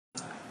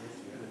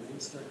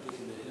start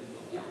getting the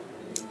hymn.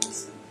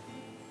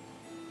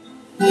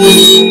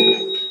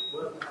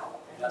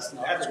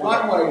 That's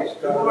one way to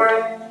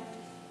start.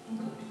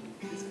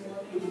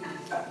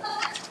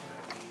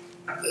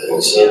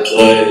 There's a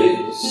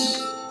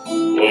place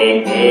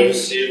where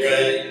mercy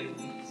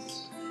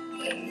reigns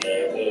and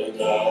never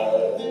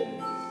dies.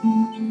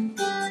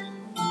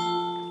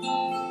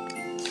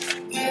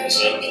 There's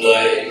a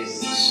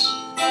place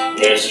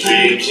where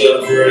streams of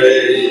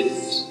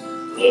grace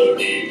flow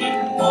deep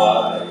and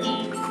wide.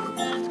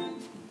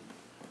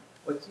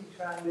 What's he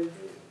trying to do?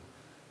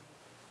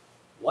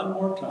 One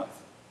more time.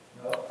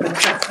 No.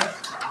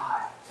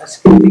 That's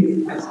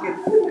good. That's good.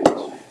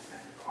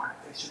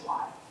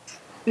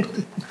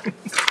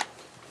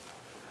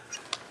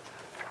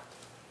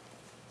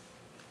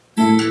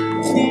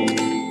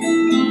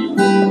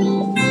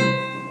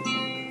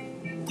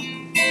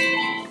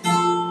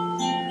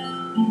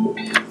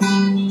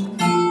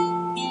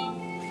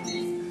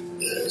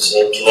 There's a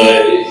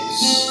place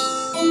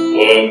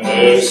where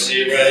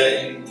mercy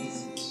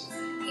reigns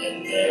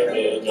and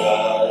never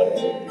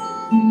dies.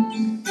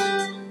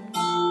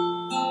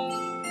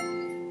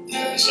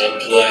 There's a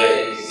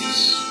place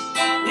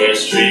where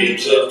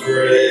streams of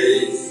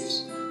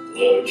grace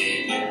flow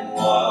deep and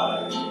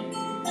wide,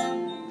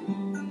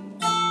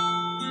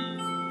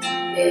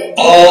 where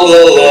all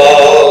the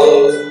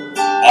love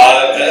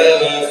I've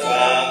ever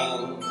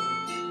found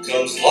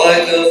comes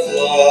like a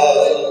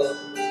flood,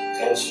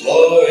 comes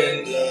flowing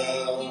down.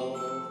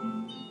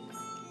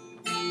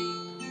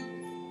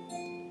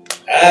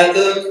 At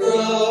the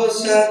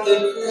cross,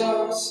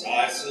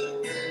 I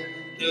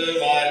surrender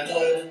my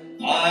life.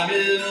 I'm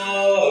in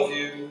awe of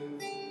you,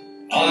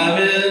 I'm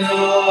in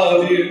awe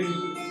of you,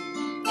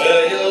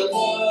 where your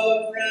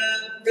love ran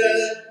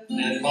red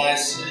and my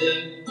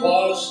sin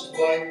washed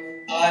white.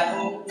 I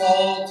owe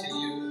all to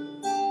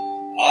you,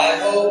 I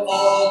owe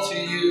all to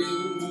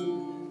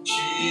you,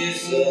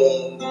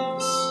 Jesus.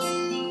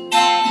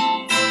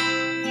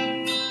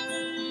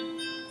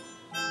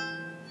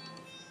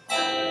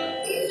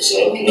 There's a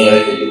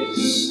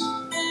place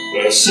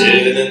where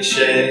sin and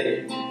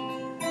shame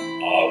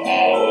are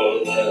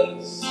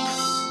powerless.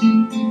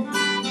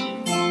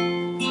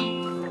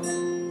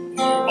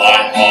 My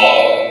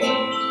heart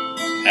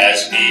has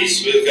peace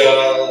with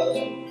God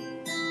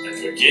and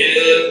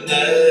forgiveness,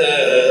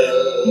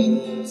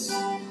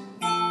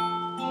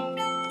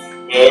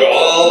 where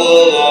all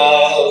the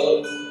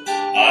love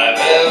I've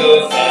ever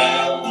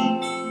found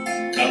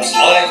comes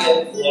like a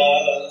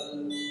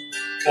flood,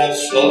 comes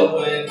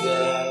flowing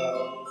down.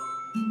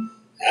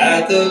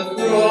 At the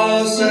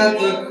cross,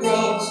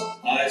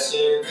 I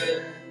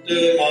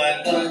surrender my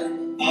life.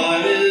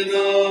 I'm in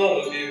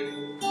awe of you,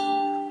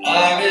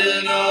 I'm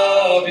in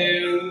awe of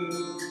you,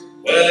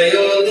 where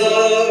your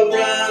love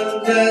ran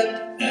red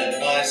and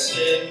my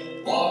sin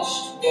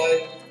washed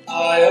white.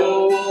 I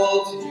owe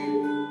all to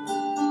you,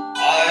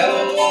 I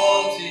owe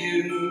all to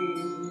you.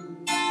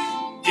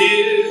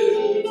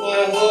 Here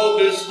my hope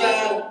is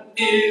found,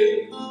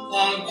 here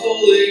on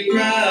holy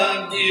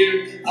ground.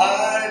 Here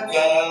I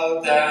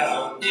bow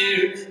down,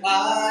 here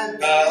I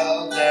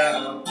bow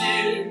down.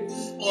 Here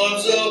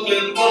arms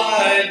open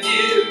wide,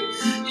 here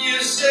you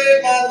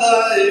save my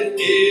life.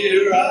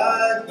 Here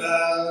I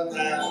bow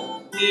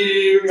down,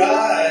 here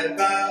I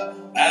bow.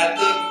 At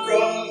the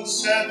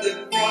cross,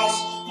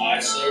 I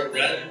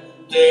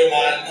surrender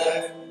my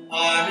life.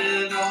 I'm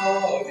in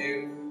awe of you,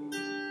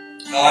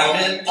 I'm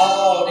in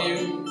awe of you,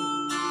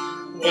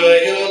 where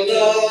your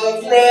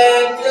love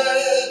ran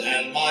red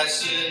and my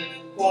sin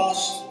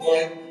washed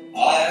white. I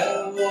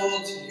owe all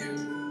to you,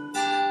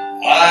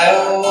 I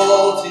owe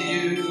all to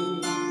you.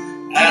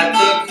 At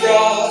the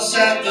cross,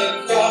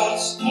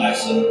 I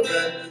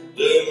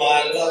surrender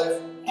my life.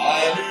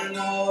 I'm in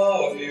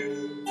awe of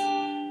you,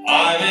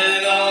 I'm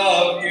in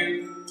awe of you,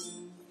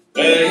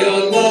 where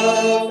your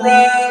love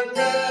ran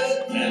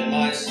red and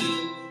my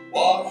sin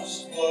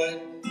washed white.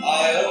 I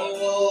owe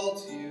all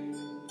to you,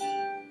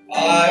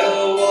 I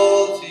owe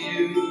all to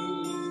you,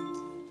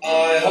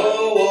 I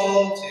owe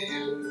all to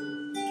you,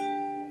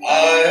 I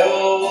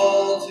owe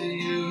all to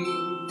you,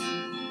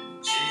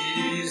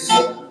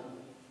 Jesus.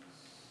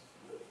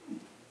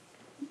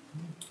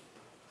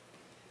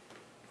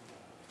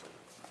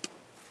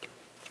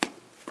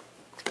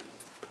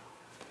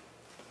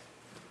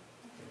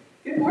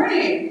 Good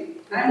morning.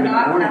 I'm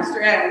not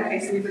Pastor Ed, in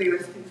case anybody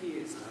was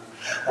confused.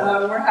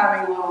 We're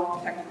having a little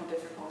technical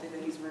difficulty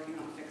that he's working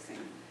on fixing.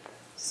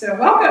 So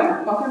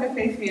welcome to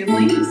Faith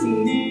Family. You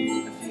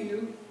see a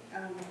few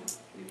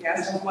new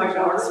guests. This is my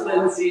daughter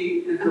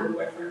Lindsay and her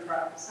boyfriend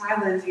Travis. Hi,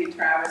 Lindsay and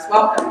Travis.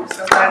 Welcome. We're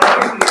so glad that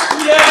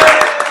you're here.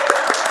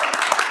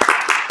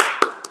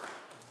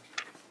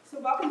 So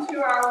welcome to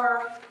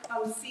our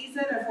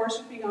season of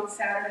worshiping on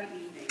Saturday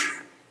evenings.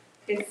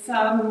 It's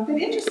been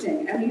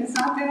interesting. I mean, it's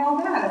not been all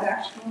bad. I've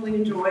actually really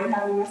enjoyed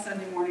having my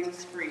Sunday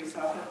mornings free, so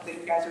I hope that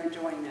you guys are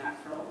enjoying that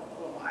for a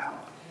little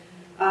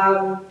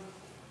while.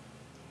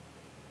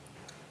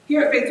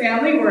 Here at Faith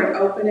Family, we're an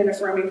open and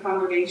affirming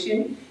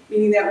congregation,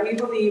 meaning that we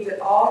believe that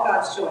all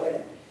God's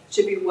children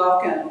should be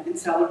welcome and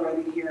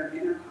celebrated here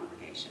in our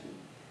congregation.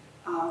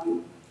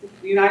 The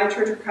United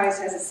Church of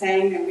Christ has a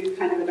saying that we've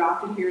kind of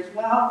adopted here as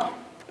well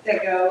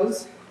that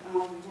goes,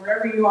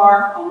 wherever you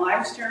are on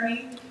life's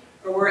journey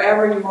or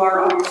wherever you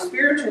are on your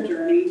spiritual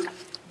journey,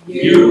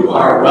 You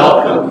are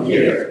welcome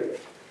here.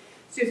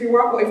 So if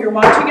you're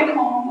watching at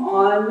home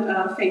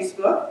on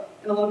Facebook,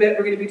 in a little bit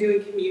we're going to be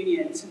doing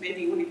communion. So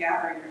maybe you want to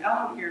gather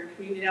your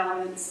communion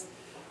elements,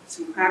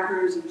 some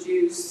crackers and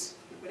juice,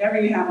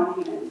 whatever you have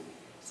on hand,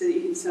 so that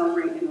you can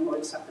celebrate in the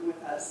Lord's Supper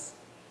with us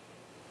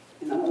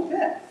in a little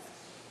bit.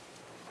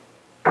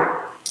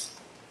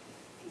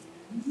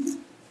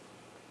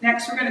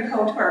 Next, we're going to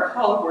go to our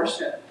call of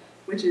worship,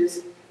 which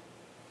is,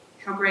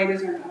 how great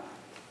is our God?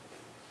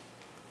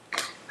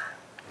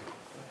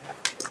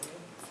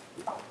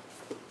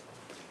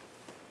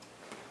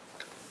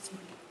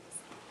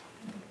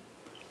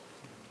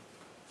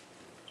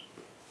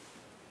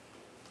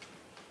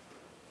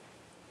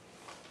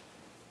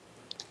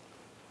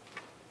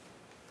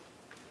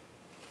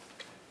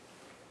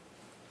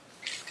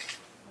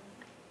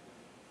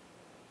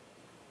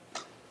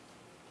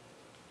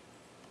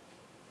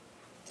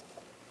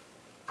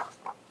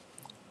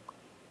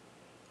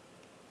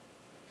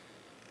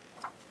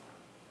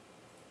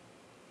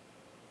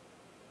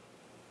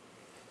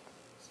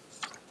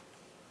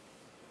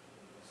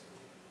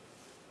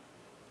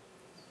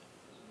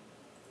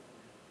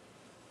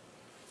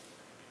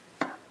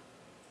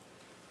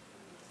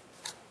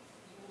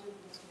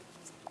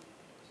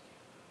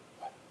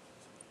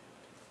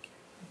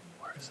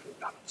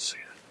 I don't see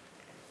it.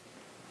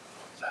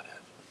 Is that it?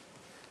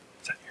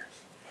 Is that yours?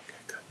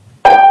 Okay, good.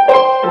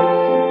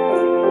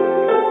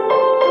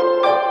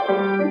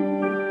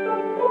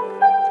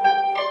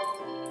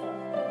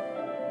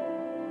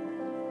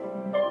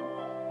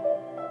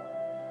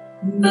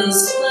 The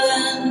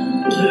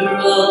splendor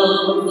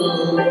of the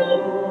Lord,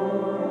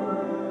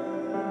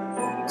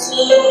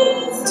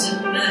 clothed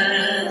in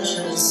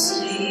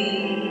majesty,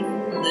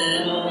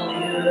 let all the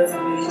earth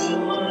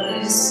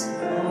rejoice,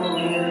 all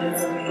the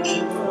earth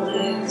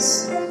rejoice.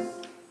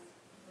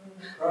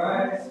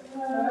 Christ,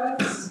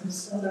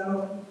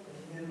 Son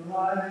in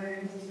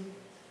light.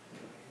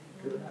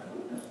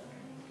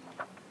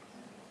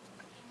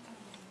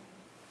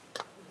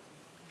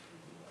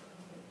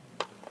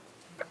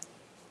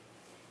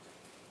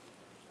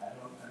 I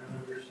don't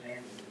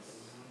understand it.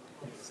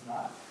 It's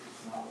not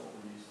what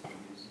we're used to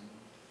using.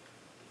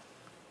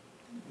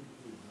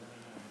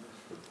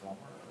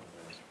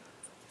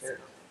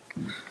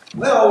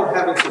 Well, we're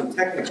having some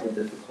technical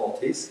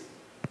difficulties.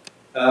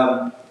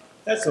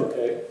 That's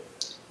okay.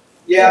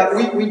 Yeah,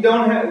 we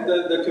don't have,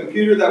 the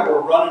computer that we're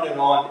running it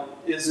on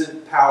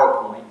isn't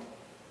PowerPoint.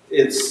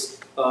 It's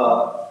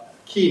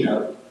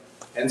Keynote.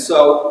 And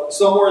so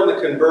somewhere in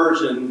the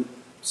conversion,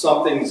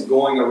 something's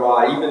going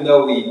awry. Even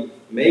though we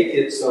make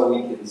it so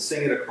we can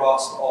sing it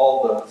across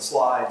all the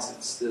slides,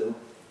 it's still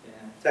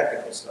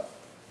technical stuff.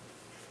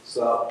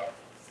 So,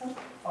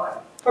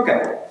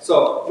 okay,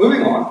 so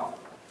moving on.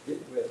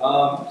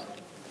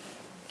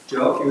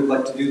 Joe, if you would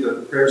like to do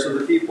the prayers of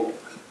the people.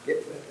 Get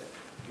with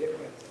it. Get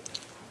with it.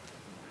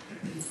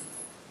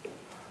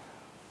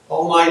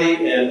 Almighty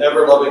and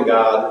ever-loving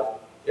God,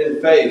 in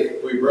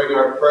faith we bring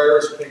our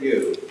prayers to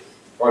you,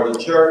 for the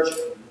church,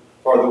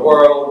 for the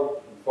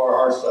world, and for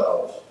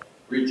ourselves,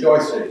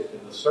 rejoicing in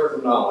the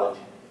certain knowledge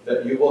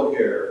that you will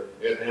hear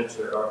and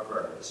answer our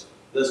prayers.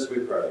 This we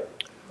pray.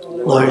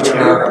 Lord, hear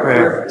our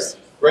prayers.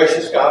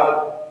 Gracious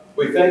God,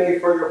 we thank you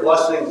for your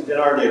blessings in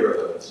our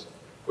neighborhoods.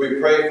 We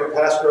pray for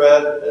Pastor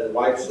Ed and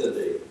wife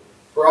Cindy,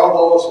 for all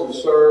those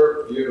who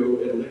serve you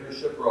in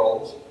leadership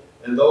roles,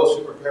 and those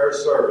who prepare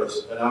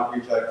service and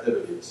outreach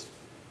activities,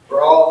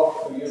 for all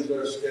who use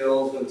their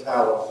skills and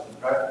talents in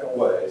practical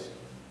ways,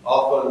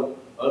 often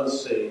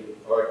unseen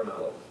or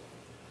acknowledged.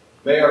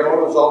 May our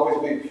motives always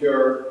be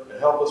pure and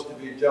help us to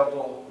be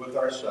gentle with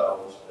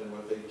ourselves and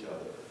with each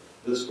other.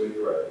 This we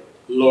pray.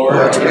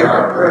 Lord, hear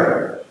our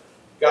prayer.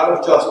 God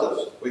of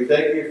justice, we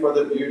thank you for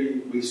the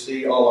beauty we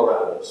see all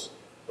around us,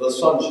 the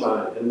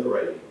sunshine and the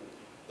rain,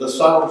 the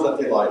sounds that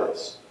delight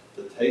us,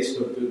 the taste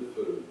of good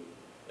food,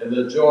 and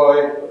the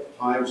joy of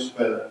time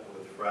spent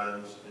with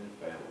friends and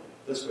family.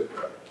 This we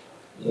pray.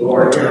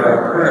 Lord, hear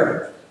our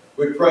prayer.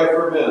 We pray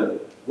for men,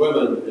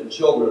 women, and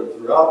children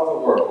throughout the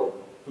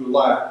world who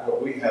lack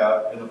what we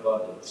have in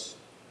abundance,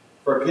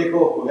 for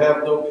people who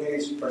have no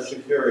peace or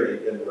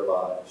security in their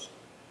lives,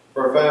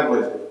 for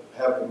families who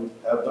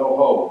have no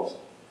homes,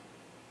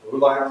 who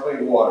lack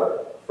clean water,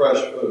 fresh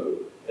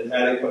food, and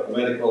adequate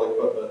medical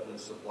equipment and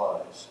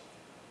supplies,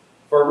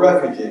 for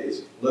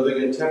refugees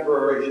living in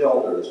temporary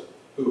shelters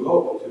who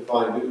hope to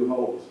find new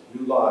homes,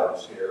 new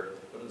lives here,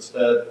 but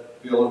instead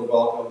feel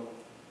unwelcome,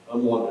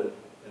 unwanted,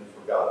 and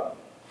forgotten.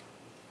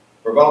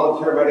 For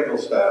volunteer medical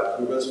staff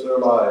who risk their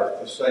lives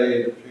to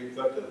save and treat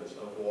victims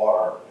of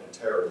war and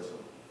terrorism.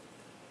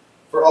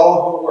 For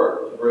all who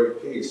work to bring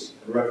peace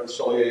and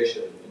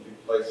reconciliation into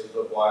places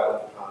of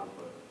violent conflict.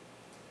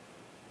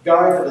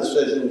 Guide the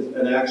decisions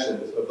and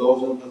actions of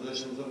those in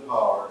positions of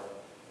power,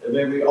 and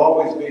may we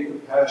always be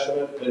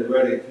compassionate and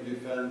ready to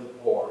defend the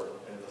poor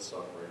and the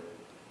suffering.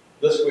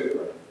 This we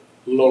pray.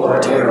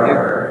 Lord, hear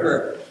our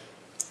prayer.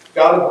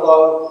 God of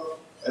love,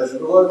 as we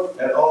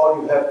look at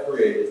all you have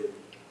created,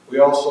 we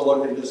also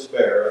look in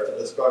despair at the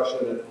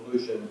destruction and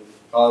pollution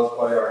caused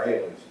by our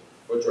hands,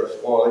 which are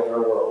spoiling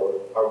our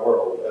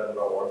world at an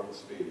alarming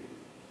speed.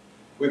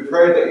 We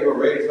pray that you will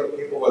raise up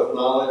people with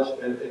knowledge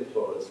and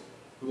influence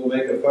who will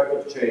make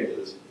effective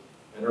changes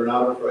and are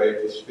not afraid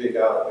to speak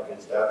out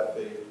against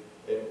apathy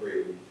and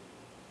greed,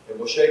 and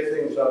will shake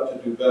things up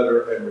to do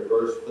better and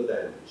reverse the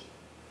damage.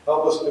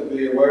 Help us to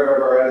be aware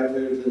of our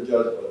attitudes and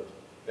judgment,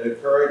 and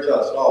encourage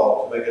us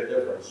all to make a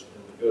difference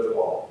in the good of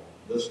all.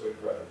 This we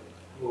pray.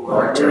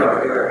 Lord, hear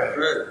our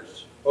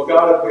prayers. O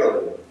God of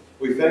healing,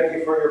 we thank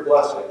you for your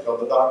blessings on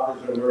the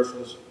doctors and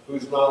nurses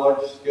whose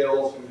knowledge,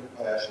 skills, and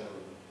compassion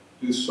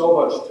do so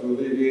much to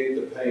alleviate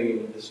the pain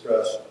and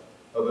distress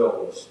of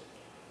illness.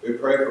 We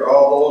pray for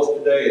all those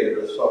today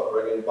that are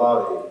suffering in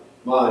body,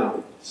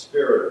 mind,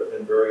 spirit,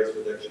 and various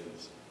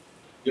addictions.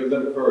 Give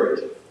them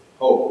courage,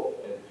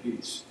 hope, and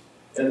peace,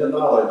 and the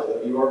knowledge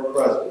that you are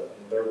present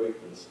in their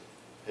weakness,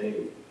 pain,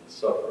 and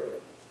suffering.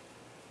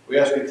 We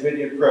ask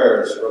continued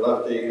prayers for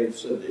Lefty and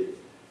Cindy.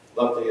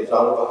 Lefty is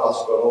out of the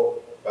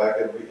hospital,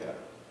 back in rehab.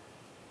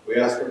 We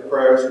ask for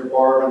prayers for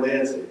Barb and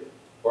Nancy.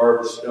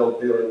 Barb is still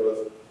dealing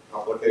with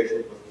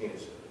complications with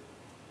cancer.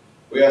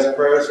 We ask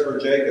prayers for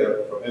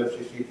Jacob from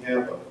MCC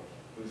Tampa,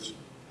 who's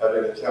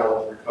having a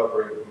challenge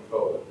recovering from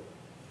COVID.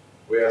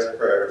 We ask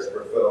prayers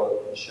for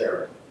Phil and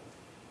Sharon.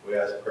 We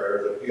ask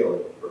prayers of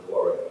healing for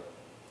Gloria.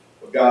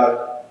 Well,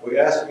 God, we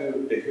ask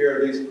you to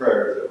hear these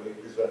prayers that we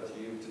present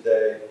to you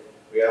today.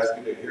 We ask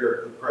you to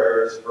hear the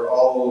prayers for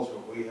all those who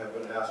we have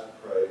been asked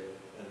to pray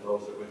and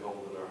those that we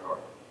hold in our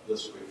heart.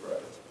 This we pray.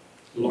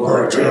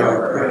 Lord, hear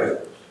our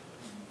prayer.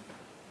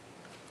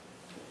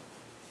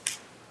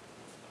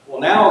 Well,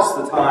 now's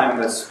the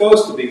time that's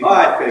supposed to be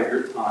my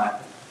favorite time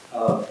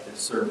of this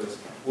service,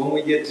 when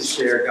we get to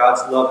share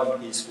God's love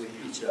and peace with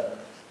each other.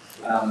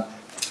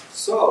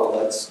 So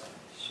let's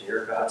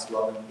share God's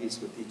love and peace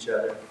with each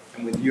other.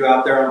 And with you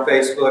out there on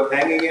Facebook,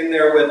 hanging in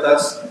there with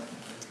us.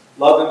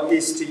 Love and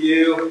peace to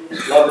you.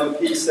 Love and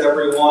peace,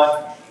 everyone.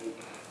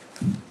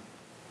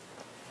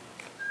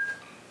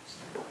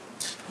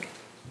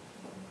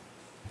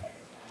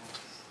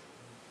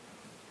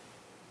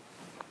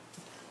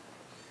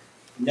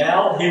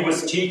 Now he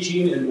was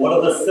teaching in one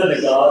of the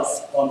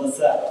synagogues on the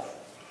Sabbath.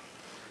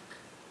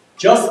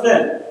 Just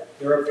then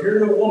there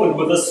appeared a woman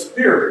with a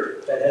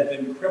spirit that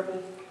had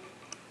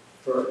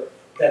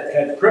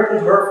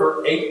crippled her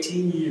for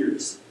 18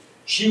 years.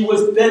 She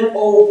was bent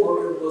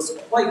over and was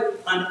quite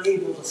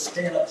unable to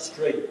stand up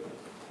straight.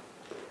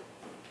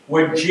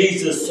 When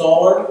Jesus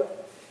saw her,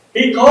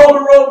 he called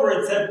her over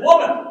and said,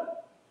 "Woman,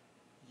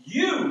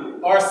 you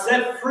are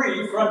set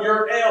free from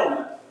your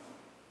ailment."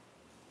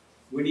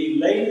 When he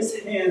laid his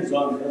hands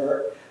on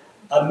her,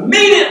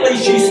 immediately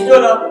she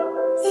stood up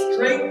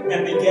straight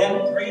and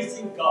began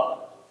praising God.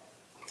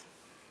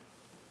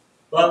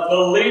 But the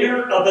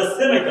leader of the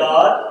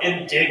synagogue,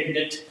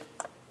 indignant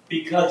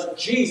because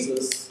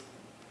Jesus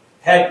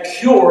had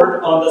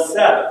cured on the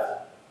Sabbath,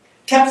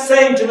 kept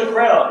saying to the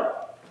crowd,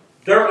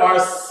 "There are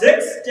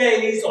 6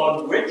 days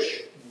on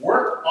which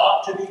work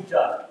ought to be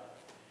done.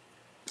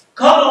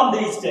 Come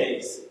on these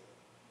days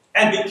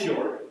and be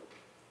cured,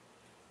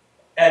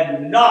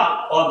 and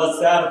not on the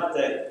Sabbath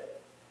day."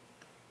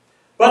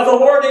 But the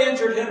Lord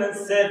answered him and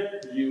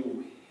said,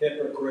 "You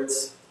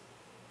hypocrites!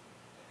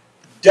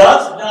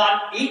 Does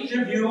not each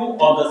of you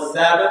on the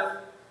Sabbath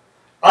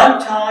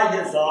untie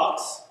his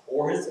ox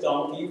or his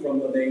donkey from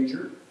the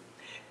manger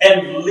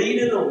and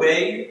lead it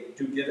away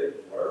to give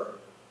it water?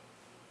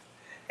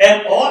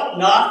 And ought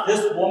not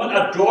this woman,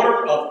 a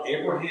daughter of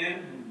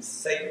Abraham, whom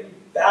Satan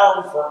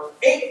bound for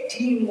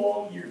 18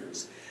 long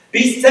years,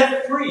 be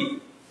set free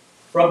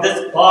from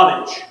this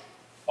bondage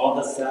on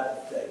the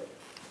Sabbath day?"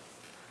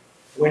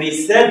 When he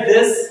said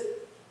this,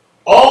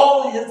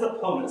 all his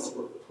opponents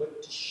were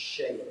put to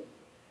shame,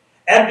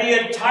 and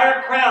the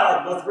entire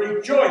crowd was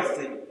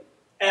rejoicing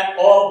at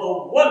all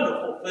the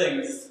wonderful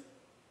things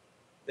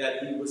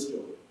that he was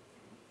doing.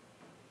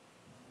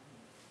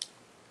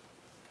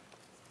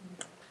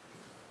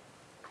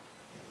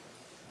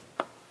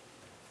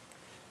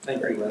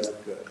 Thank you, Wesley.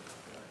 Good.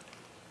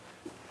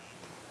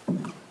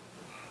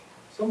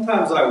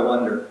 Sometimes I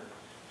wonder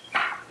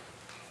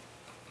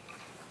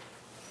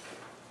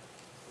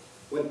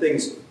when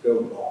things go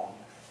wrong.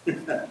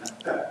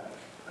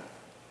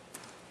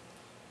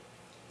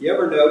 You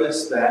ever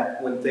notice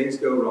that when things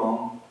go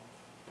wrong,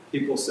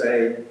 people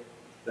say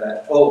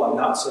that, "Oh, I'm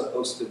not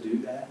supposed to do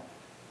that"?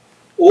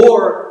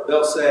 Or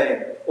they'll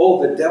say,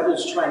 "Oh, the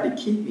devil's trying to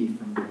keep me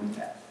from doing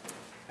that."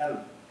 Kind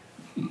of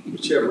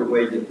whichever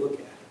way you look at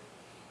it.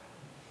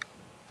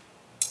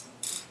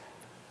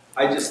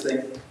 I just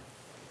think,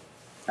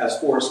 as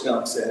Forrest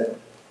Gump said,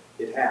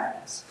 it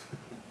happens.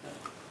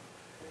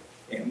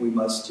 And we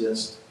must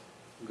just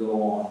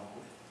go on.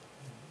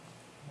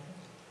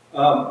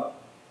 I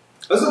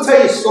was going to tell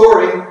you a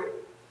story.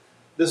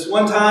 This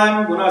one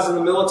time when I was in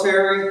the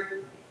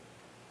military,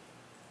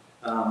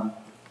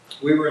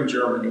 we were in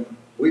Germany,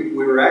 We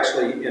were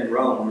actually in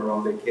Rome. We were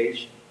on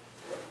vacation.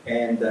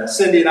 And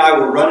Cindy and I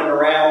were running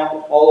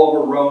around all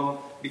over Rome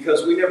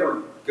because we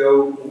never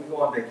go, when we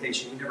go on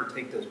vacation, we never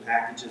take those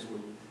packages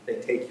where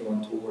they take you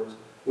on tours.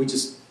 We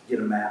just get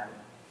a map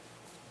and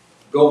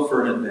go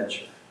for an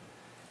adventure.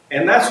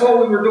 And that's what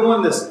we were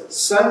doing this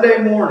Sunday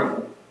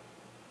morning,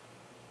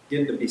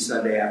 getting to be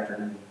Sunday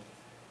afternoon.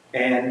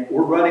 And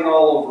we're running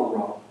all over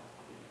Rome.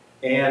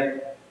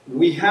 And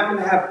we happen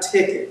to have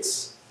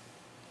tickets.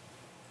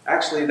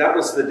 Actually, that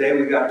was the day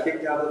we got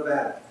kicked out of the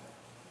Vatican,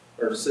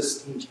 or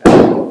Sistine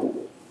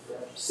Chapel.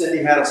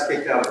 Cindy had us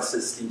kicked out of the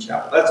Sistine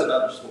Chapel. That's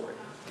another story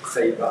to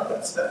tell you about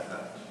that stuff.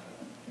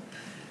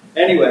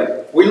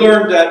 Anyway, we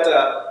learned that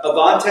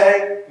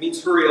Avante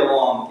means hurry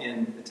along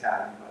in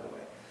Italian, by the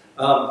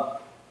way.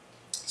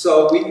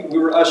 So we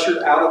were ushered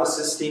out of the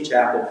Sistine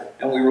Chapel,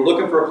 and we were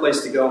looking for a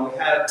place to go, and we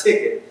had a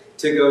ticket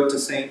to go to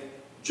St.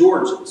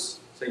 George's.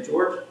 St.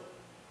 George?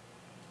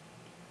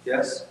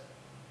 Yes?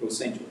 It was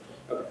St. George.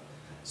 Okay.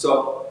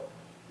 So,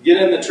 we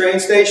get in the train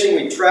station,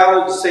 we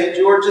travel to St.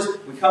 George's,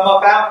 we come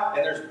up out,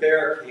 and there's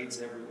barricades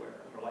everywhere.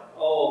 We're like,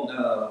 oh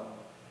no.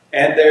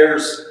 And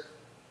there's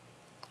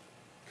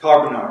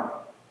Carbonari.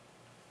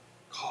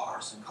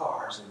 Cars and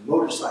cars and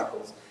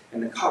motorcycles,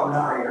 and the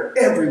Carbonari are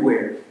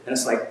everywhere. And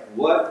it's like,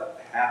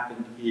 what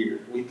happened here?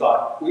 We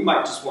thought we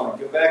might just want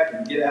to go back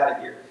and get out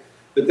of here.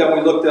 But then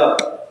we looked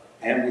up,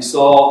 and we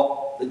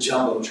saw the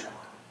Jumbotron.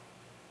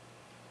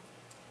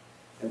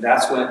 And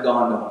that's when it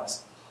dawned on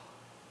us.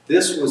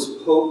 This was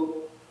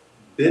Pope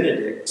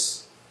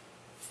Benedict's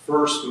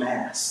first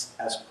Mass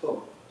as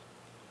Pope.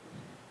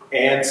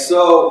 And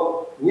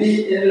so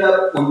we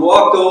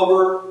walked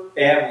over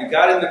and we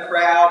got in the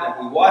crowd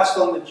and we watched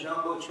on the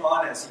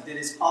Jumbotron as he did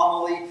his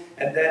homily.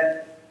 And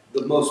then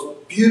the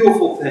most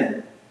beautiful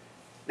thing.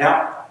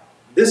 Now,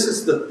 this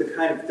is the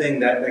kind of thing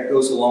that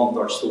goes along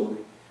with our story.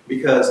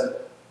 Because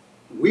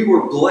we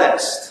were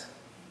blessed,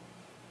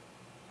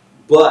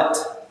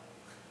 but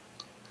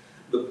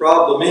the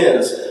problem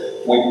is,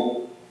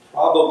 we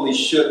probably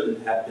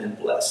shouldn't have been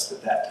blessed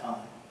at that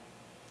time.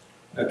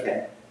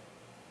 Okay.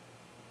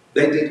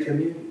 They did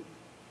communion.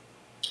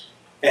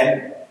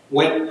 And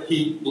when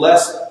he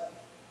blessed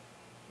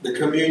the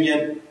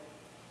communion,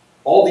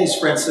 all these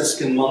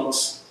Franciscan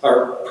monks,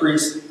 or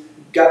priests,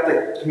 got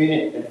the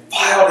communion and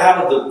filed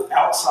out of the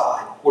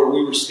outside where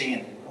we were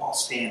standing. We were all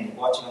standing,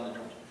 watching on the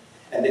doors.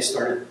 And they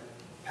started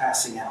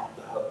passing out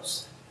the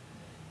host.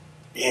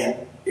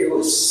 And it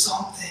was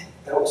something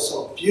that was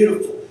so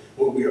beautiful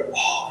when we were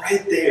all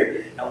right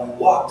there. And we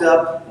walked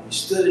up and we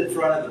stood in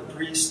front of the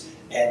priest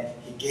and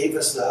he gave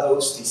us the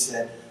host. He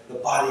said, the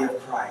body of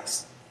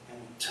Christ. And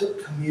we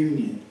took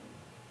communion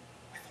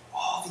with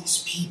all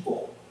these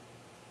people.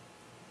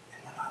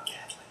 And we're not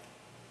Catholic.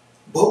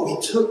 But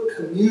we took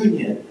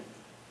communion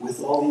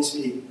with all these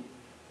people.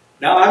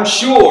 Now I'm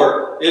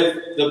sure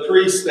if the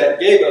priest that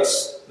gave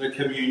us the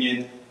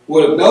communion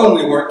would have known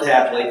we weren't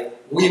Catholic,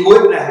 we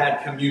wouldn't have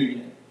had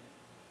communion.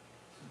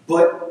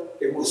 But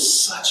it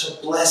was such a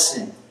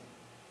blessing,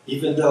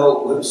 even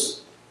though it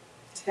was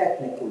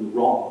technically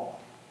wrong.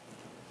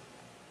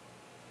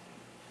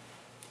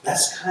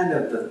 That's kind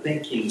of the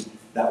thinking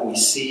that we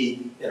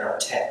see in our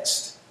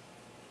text.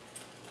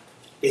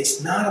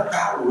 It's not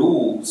about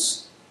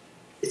rules.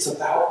 It's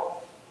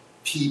about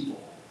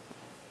people.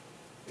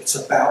 It's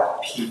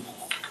about people.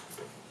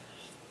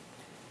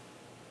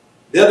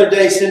 The other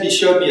day, Cindy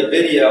showed me a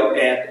video,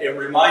 and it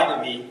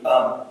reminded me,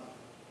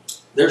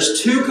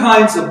 there's two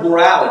kinds of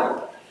morality.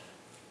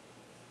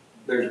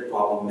 There's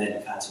probably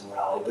many kinds of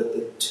morality, but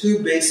the two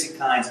basic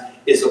kinds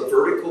is a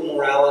vertical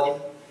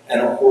morality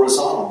and a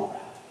horizontal morality.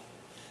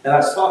 And I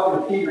was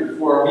talking to Peter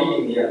before our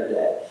meeting the other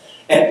day,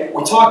 and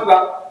we talked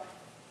about,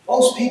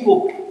 most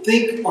people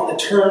think on the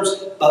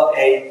terms of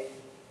a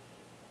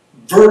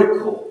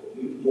vertical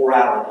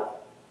morality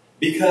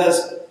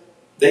because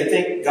they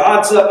think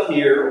God's up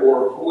here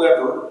or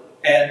whoever,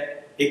 and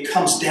it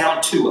comes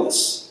down to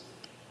us.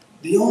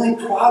 The only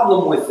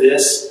problem with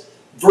this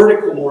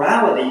vertical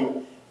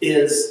morality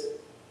is,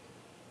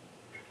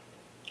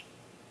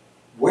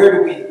 where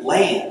do we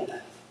land?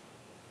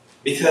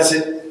 Because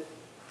it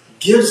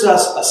gives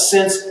us a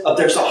sense of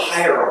there's a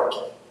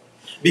hierarchy.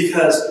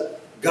 Because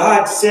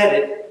God said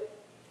it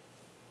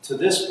to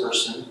this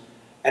person,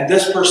 and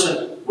this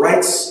person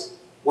writes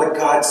what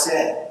God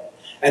said.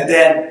 And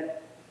then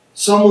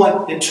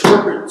someone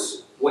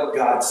interprets what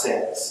God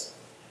says.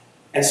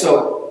 And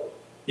so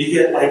you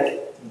get like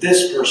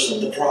this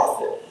person, the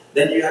prophet.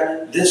 Then you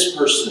got this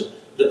person,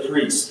 the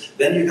priest.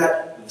 Then you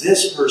got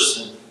this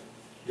person,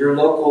 your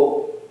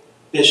local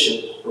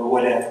bishop or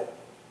whatever.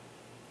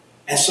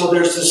 And so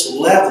there's this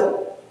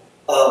level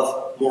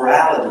of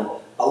morality,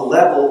 a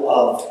level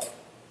of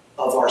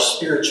our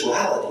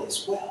spirituality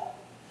as well.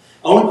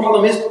 The only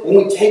problem is when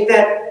we take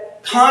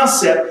that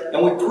concept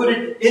and we put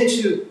it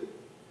into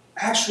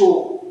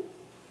actual,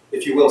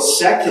 if you will,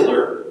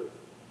 secular,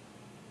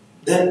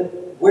 then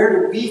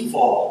where do we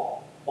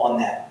fall on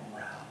that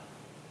morality?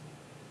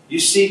 You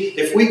see,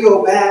 if we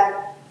go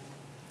back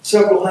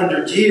several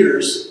hundred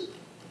years,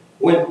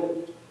 when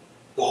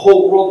the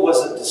whole world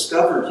wasn't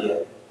discovered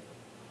yet.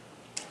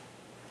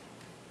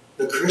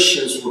 The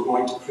Christians were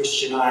going to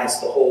Christianize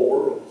the whole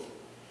world.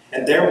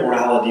 And their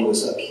morality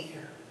was up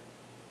here.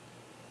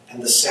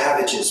 And the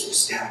savages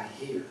was down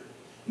here.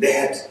 They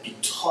had to be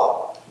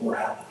taught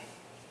morality.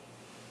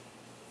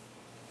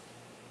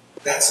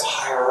 That's a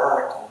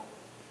hierarchical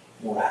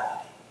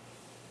morality.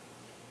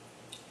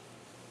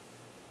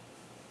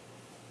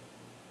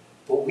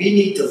 But we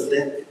need to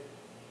live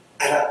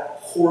at a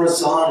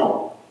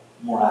horizontal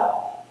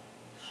morality.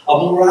 A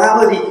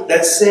morality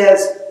that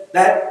says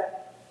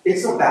that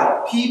it's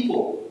about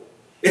people.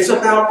 It's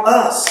about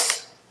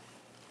us.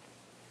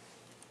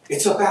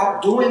 It's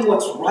about doing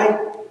what's right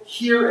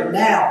here and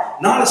now,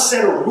 not a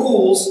set of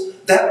rules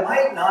that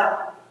might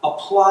not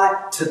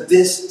apply to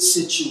this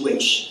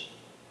situation.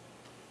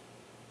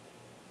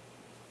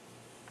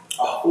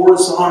 A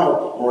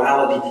horizontal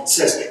morality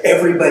says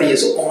everybody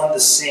is on the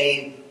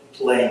same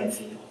playing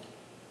field.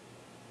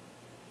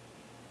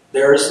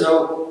 There is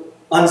no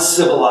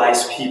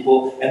uncivilized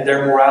people and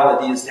their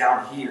morality is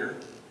down here.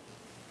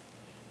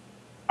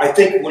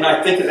 When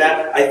I think of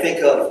that, I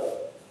think of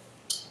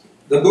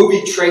the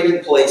movie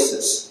Trading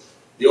Places.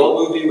 The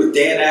old movie with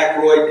Dan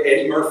Aykroyd and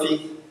Eddie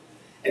Murphy.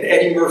 And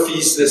Eddie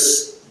Murphy's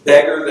this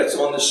beggar that's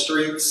on the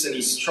streets and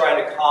he's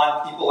trying to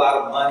con people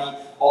out of money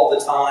all the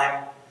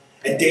time.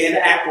 And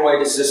Dan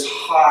Aykroyd is this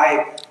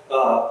high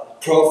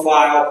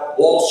profile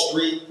Wall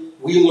Street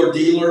wheeler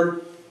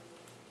dealer.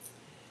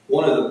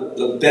 One of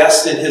the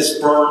best in his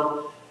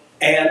firm.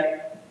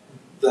 And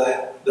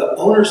the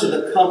owners of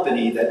the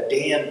company that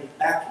Dan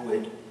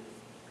Aykroyd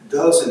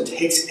goes and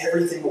takes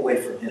everything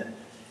away from him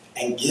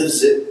and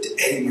gives it to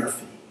Eddie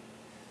Murphy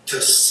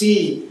to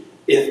see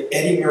if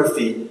Eddie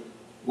Murphy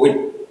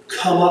would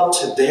come up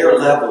to their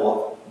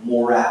level of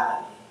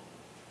morality.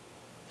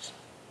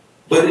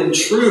 But in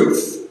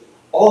truth,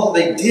 all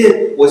they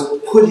did was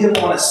put him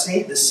on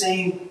the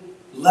same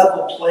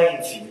level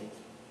playing field.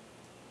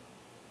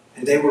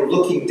 And they were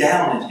looking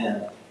down at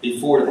him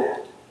before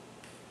that.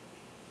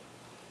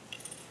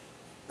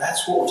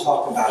 That's what we're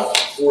talking about,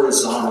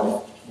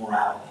 horizontal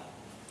morality.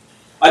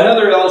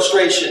 Another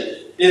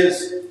illustration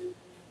is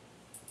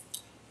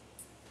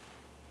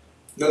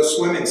no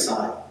swimming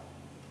sign.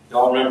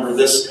 Y'all remember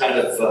this kind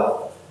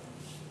of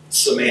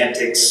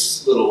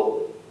semantics,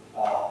 little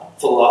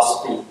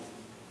philosophy.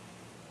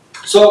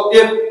 So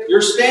if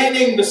you're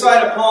standing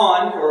beside a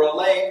pond or a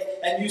lake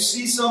and you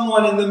see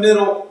someone in the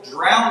middle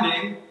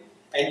drowning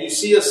and you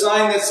see a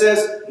sign that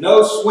says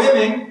no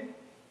swimming,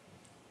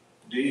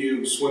 do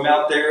you swim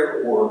out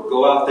there or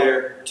go out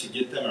there to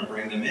get them and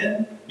bring them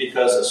in?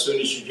 Because as soon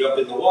as you jump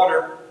in the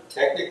water,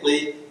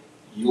 technically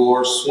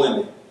you're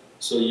swimming.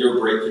 So you're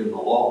breaking the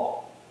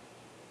law.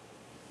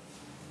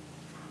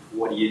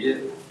 What do you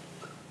do?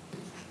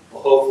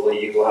 Well,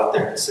 hopefully you go out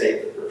there and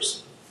save the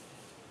person.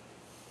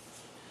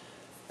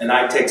 And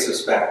that takes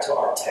us back to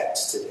our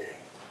text today.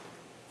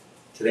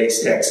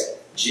 Today's text,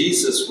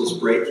 Jesus was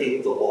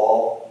breaking the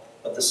law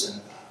of the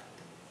synagogue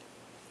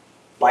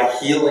by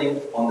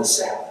healing on the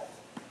Sabbath.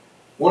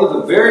 One of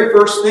the very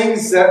first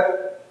things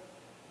that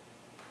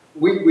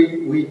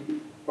we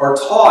are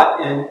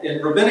taught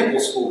in rabbinical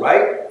school,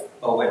 right?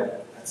 Oh, wait a minute.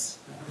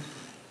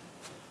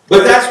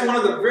 But that's one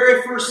of the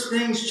very first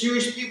things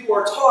Jewish people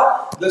are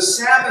taught. The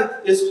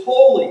Sabbath is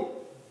holy.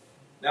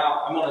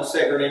 Now, I'm going to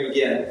say her name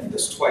again.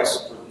 This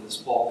twice in this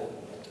pulpit,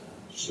 but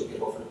she'll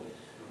get over it.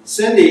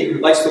 Cindy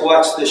likes to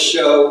watch this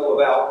show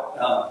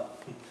about,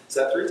 is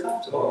that 3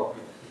 times?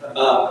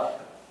 Oh.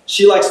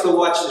 She likes to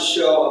watch this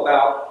show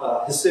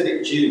about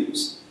Hasidic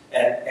Jews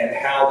and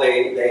how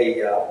they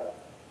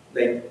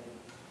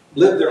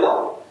live their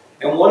life.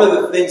 And one of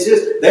the things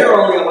is they're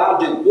only allowed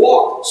to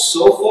walk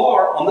so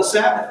far on the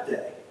Sabbath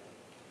day.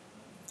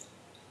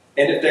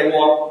 And if they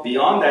walk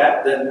beyond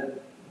that, then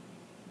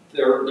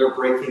they're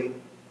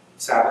breaking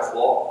Sabbath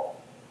law.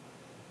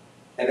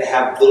 And they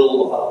have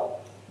little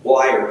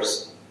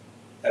wires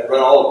that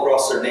run all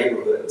across their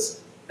neighborhoods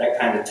that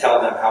kind of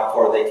tell them how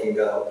far they can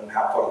go and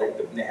how far they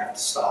have to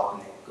stop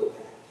and they can go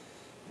back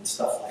and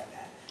stuff like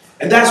that.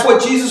 And that's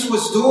what Jesus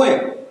was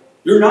doing.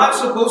 You're not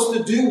supposed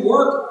to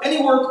do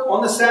any work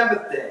on the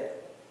Sabbath day.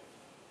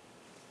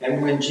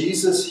 And when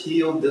Jesus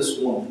healed this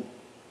woman,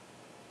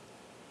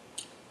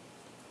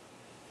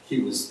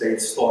 they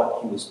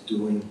thought he was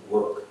doing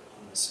work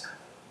on the Sabbath.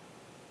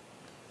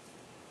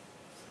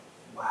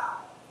 Wow.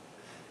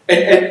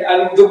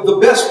 And the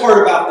best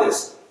part about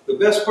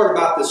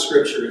this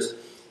scripture is,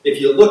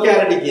 if you look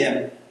at it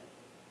again,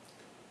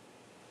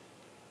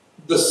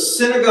 the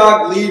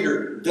synagogue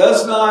leader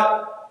does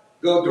not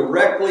go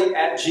directly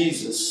at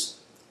Jesus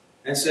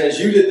and says,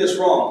 you did this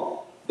wrong.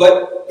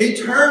 But he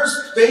turns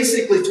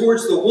basically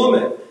towards the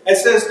woman and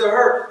says to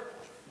her,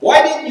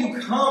 why didn't you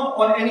come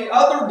on any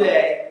other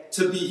day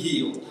to be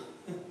healed?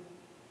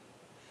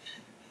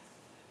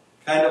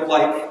 Kind of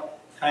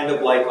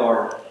like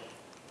our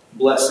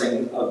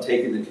blessing of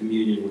taking the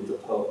communion with the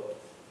Pope.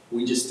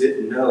 We just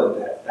didn't know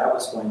that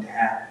was going to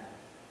happen.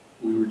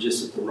 We were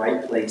just at the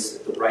right place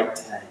at the right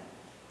time,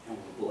 and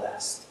we're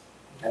blessed.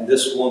 And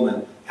this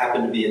woman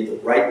happened to be at the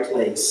right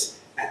place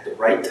at the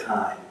right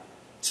time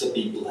to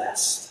be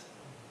blessed.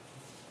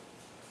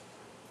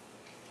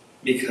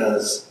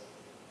 Because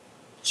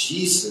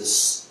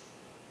Jesus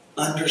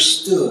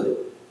understood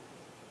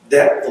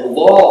that the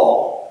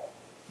law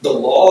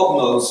of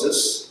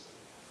Moses,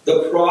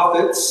 the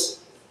prophets,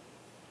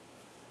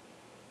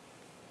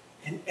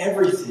 and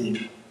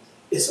everything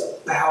is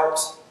about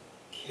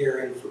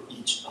caring for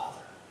each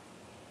other.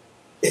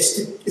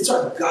 It's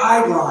our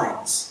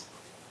guidelines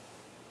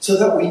so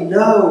that we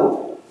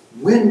know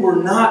when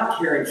we're not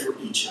caring for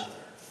each other.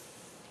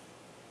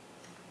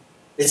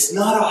 It's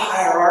not a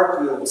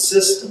hierarchical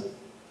system.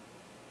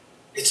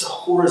 It's a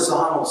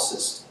horizontal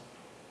system.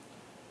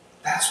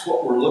 That's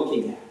what we're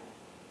looking at.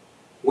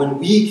 When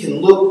we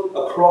can look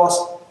across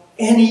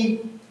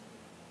any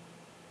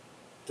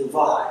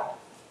divide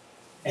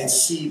and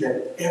see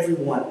that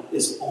everyone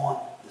is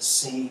on the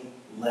same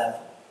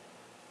level.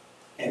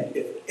 And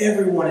if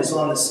everyone is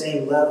on the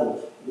same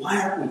level, why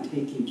aren't we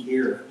taking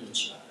care of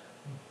each other?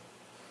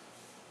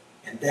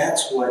 And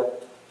that's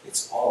what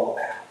it's all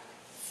about.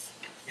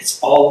 It's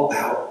all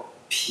about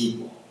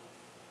people.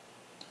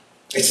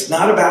 It's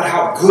not about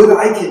how good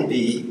I can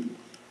be.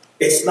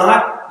 It's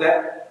not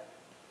that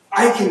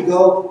I can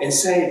go and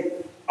say,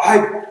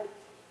 I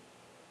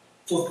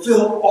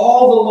fulfill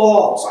all the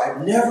laws.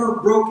 I've never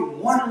broken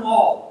one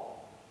law.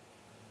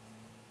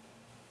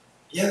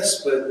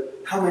 Yes,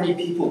 but how many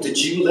people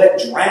did you let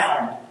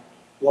drown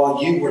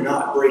while you were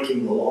not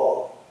breaking the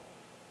law?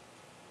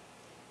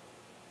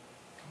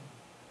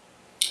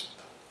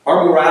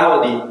 Our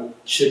morality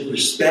should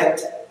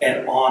respect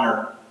and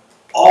honor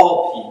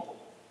all people.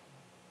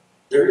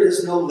 There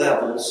is no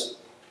levels.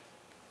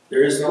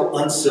 There is no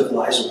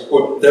uncivilized,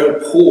 or they're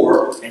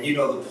poor, and you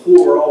know the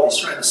poor are always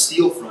trying to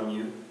steal from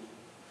you.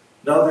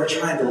 No, they're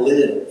trying to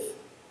live.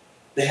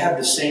 They have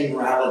the same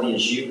morality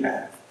as you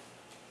have.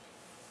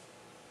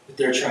 But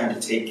they're trying to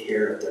take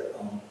care of their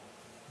own.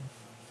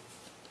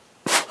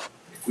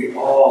 If we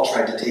all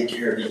tried to take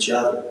care of each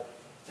other,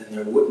 then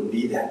there wouldn't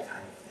be that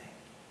kind of thing.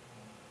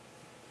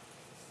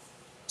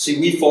 See,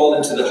 we fall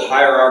into the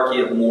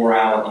hierarchy of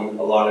morality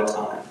a lot of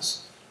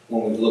times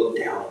when we look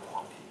down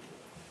upon people.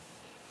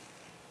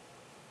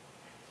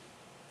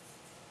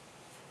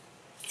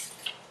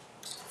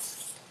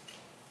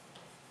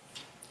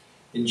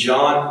 In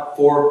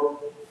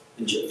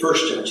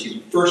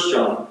First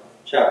John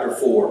chapter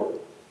 4,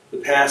 the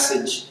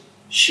passage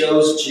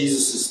shows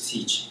Jesus'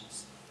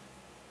 teachings.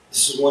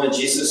 This is one of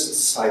Jesus'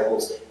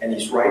 disciples, and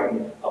he's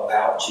writing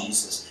about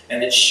Jesus.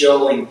 And it's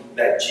showing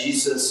that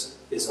Jesus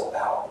is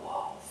about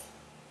love.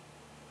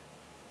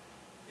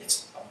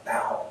 It's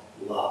about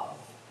love.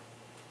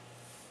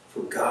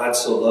 For God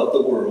so loved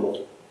the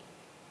world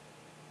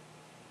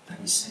that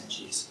he sent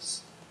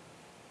Jesus.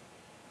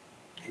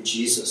 And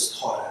Jesus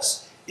taught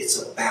us it's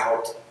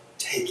about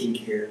taking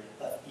care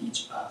of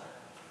each other.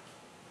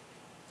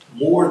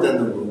 More than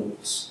the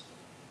rules.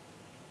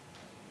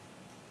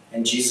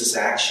 And Jesus'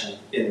 action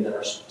in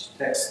our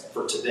text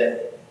for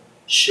today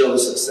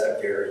shows us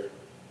that very,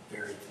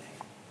 very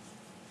thing.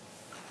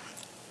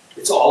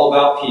 It's all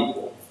about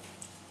people.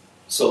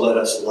 So let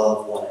us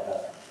love one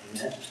another.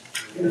 Amen?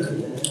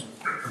 Amen.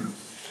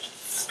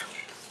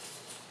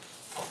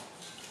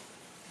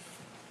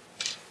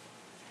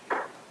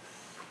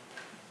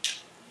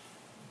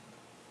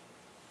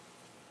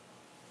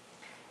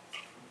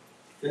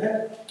 Go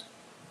ahead.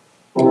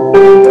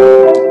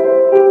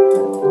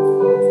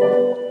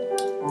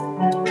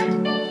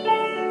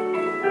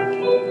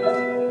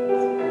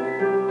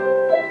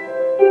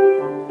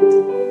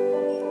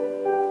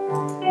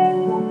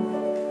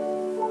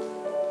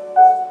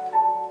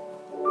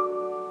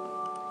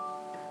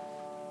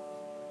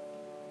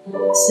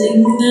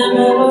 Sing them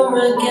over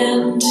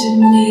again to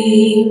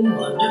me,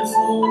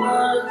 wonderful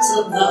words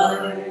of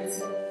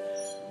life.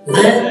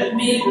 Let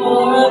me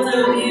more of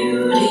their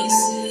beauty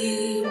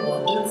see,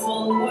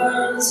 wonderful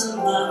words of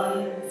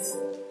life.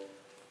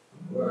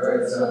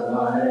 Words of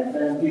life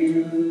and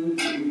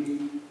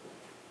beauty,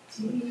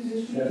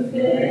 teach of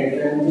faith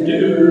and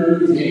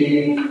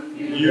duty,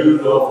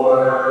 beautiful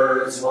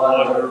words,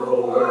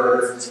 wonderful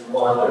words,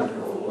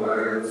 wonderful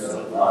words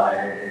of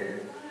life.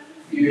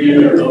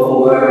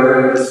 Beautiful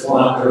words,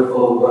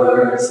 wonderful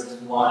words,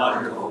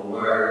 wonderful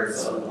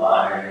words of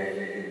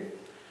life.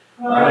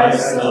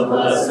 Christ the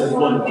Blessed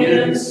One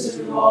gives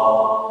to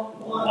all,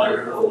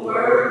 wonderful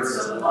words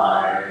of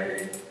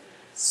life.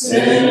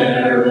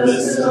 Sinner,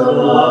 listen to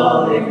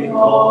loving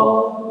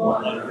call,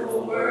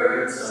 wonderful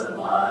words of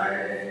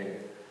life.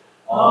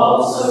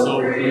 Also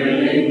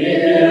freely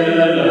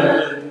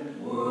given,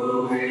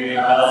 moving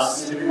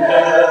us to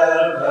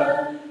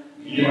heaven.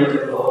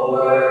 Beautiful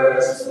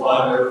words,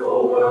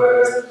 wonderful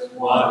words,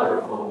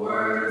 wonderful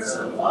words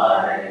of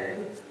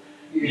life.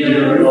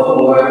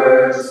 Beautiful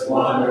words,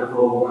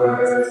 wonderful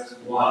words,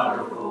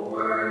 wonderful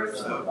words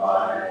of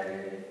life.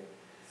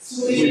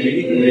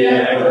 Sweetly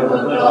echo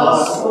the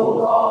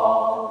gospel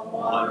call,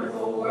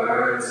 wonderful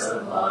words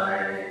of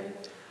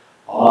life.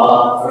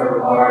 Offer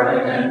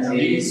pardon and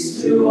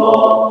peace to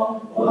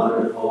all,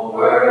 wonderful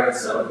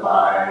words of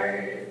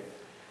life.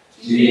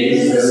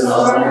 Jesus Jesus,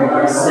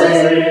 our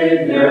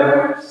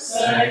Savior,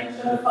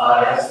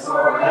 sanctify us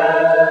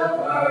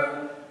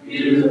forever.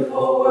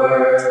 Beautiful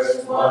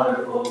words,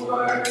 wonderful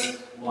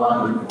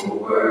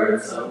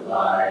words of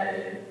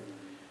life.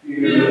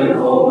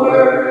 Beautiful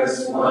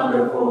words,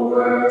 wonderful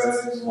words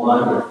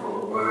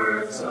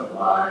of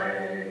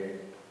life.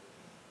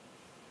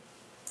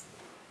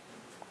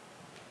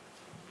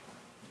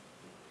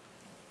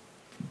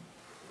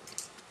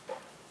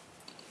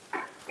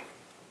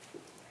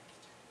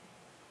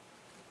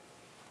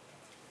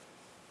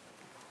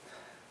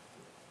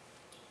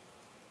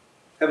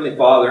 Heavenly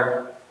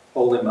Father,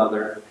 Holy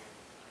Mother,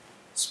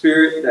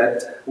 Spirit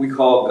that we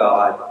call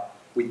God,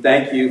 we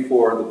thank you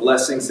for the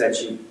blessings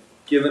that you've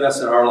given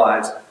us in our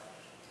lives.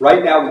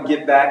 Right now we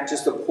give back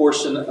just a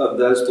portion of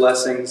those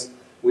blessings.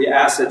 We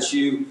ask that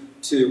you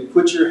to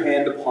put your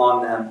hand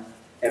upon them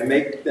and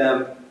make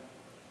them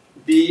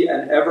be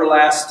an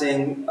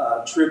everlasting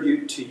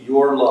tribute to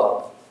your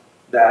love,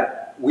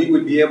 that we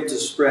would be able to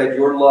spread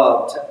your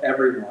love to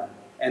everyone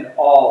and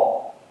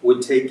all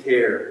would take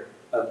care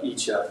of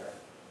each other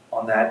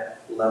on that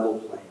level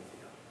playing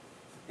field.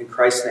 In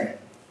Christ's name,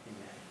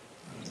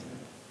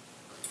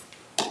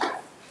 amen.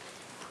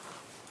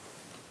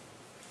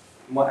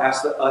 I'm going to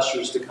ask the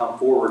ushers to come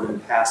forward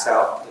and pass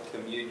out the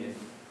communion.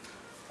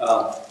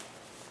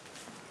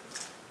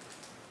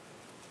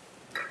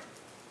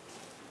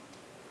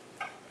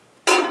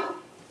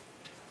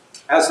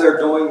 As they're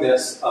doing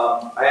this,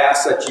 I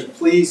ask that you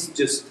please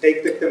just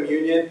take the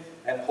communion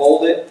and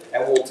hold it,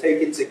 and we'll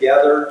take it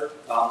together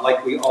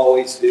like we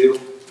always do.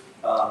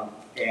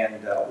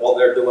 And while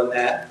they're doing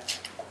that,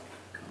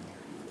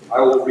 I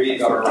will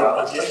read our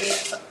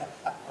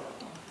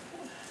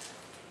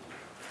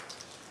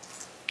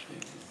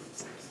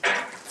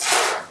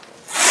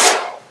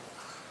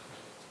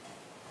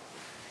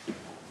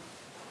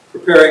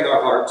preparing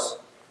our hearts.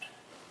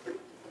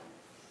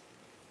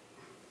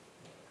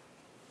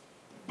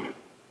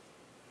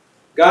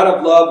 God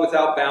of love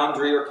without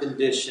boundary or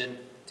condition,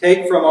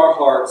 take from our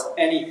hearts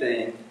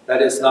anything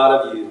that is not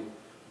of you.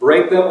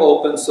 Break them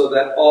open so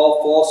that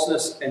all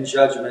falseness and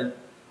judgment,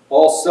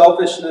 all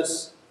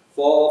selfishness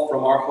fall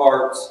from our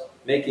hearts,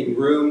 making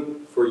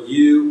room for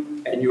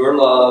you and your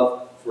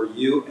love for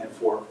you and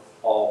for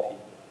all people.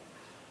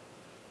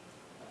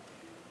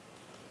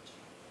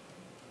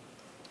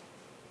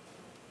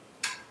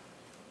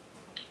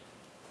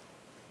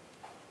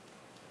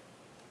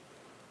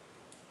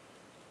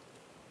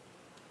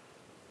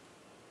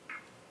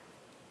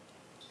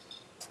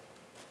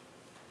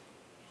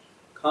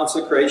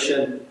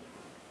 Consecration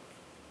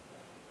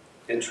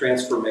and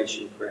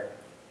transformation prayer.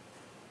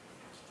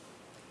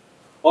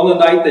 On the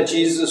night that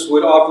Jesus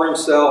would offer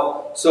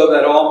himself so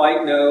that all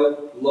might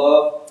know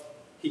love,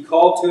 he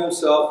called to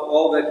himself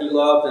all that he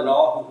loved and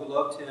all who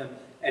loved him,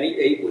 and he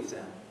ate with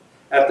them.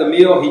 At the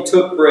meal he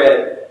took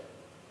bread,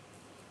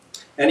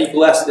 and he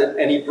blessed it,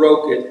 and he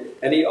broke it,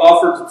 and he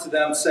offered it to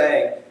them,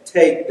 saying,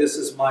 take and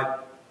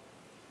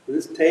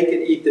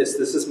eat this.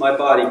 This is my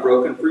body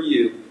broken for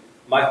you,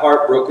 my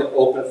heart broken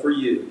open for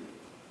you.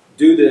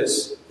 Do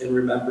this in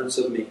remembrance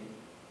of me.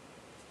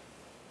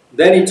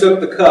 Then he took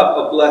the cup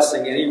of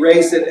blessing, and he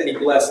raised it, and he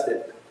blessed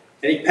it.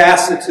 And he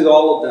passed it to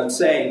all of them,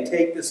 saying,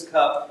 take this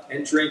cup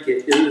and drink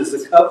it. It is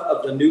the cup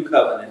of the new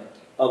covenant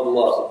of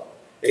love,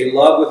 a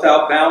love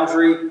without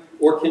boundary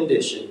or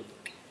condition.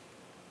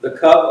 The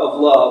cup of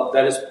love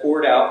that is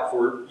poured out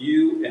for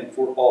you and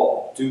for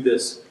all. Do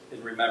this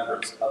in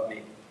remembrance of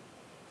me.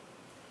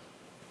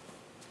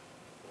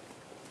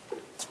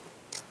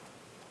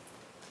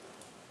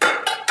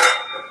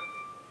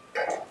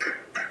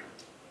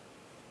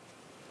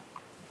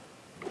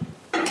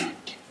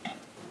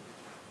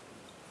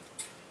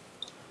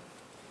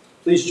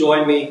 Please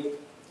join me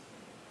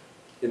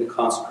in the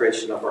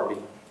consecration of our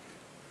meal.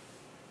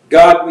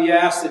 God, we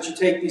ask that you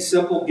take these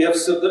simple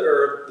gifts of the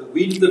earth, the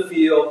wheat of the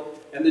field,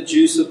 and the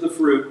juice of the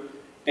fruit,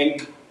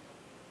 and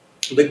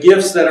the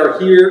gifts that are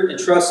here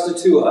entrusted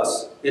to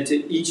us,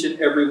 into each and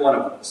every one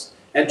of us,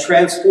 and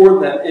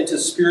transform them into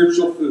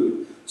spiritual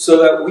food,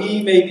 so that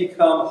we may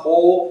become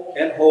whole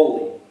and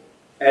holy,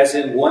 as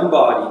in one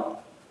body,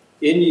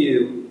 in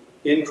you,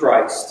 in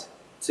Christ,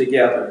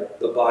 together,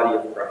 the body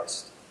of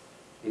Christ.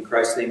 In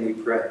Christ's name we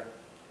pray. Amen.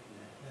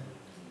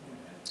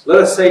 Let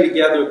us say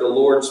together the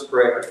Lord's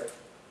Prayer.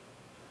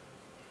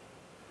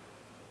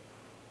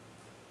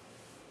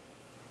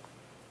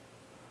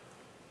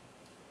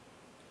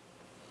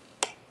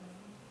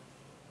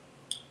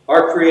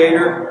 Our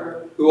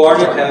Creator, who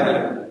art in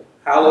heaven,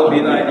 hallowed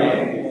be thy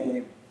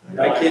name.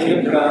 Thy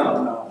kingdom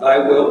come, thy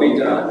will be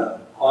done,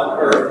 on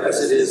earth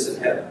as it is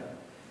in heaven.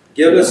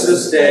 Give us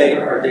this day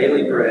our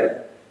daily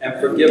bread,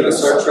 and forgive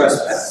us our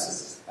trespasses,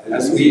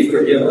 as we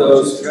forgive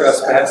those who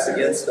trespass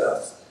against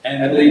us.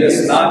 And lead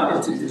us not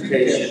into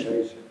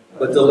temptation,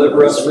 but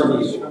deliver us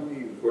from evil.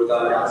 For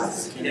thine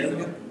is the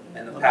kingdom,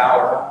 and the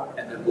power,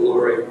 and the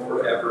glory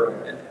forever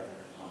and ever.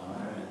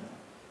 Amen.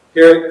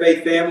 Here at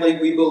Faith Family,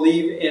 we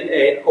believe in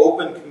an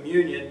open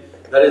communion.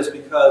 That is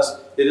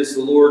because it is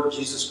the Lord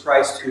Jesus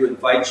Christ who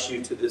invites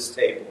you to this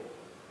table.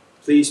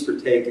 Please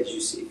partake as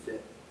you see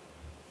fit.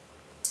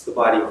 the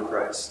body of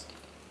Christ.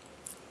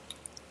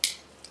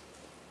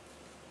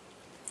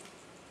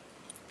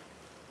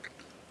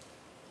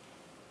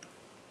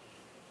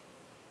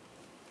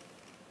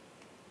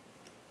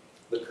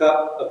 The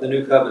cup of the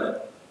new covenant.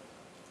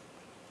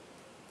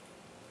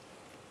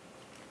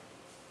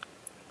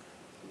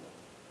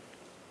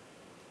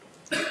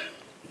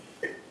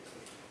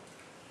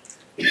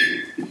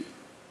 A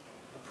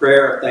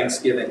prayer of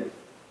thanksgiving.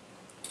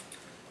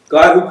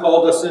 God, who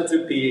called us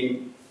into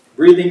being,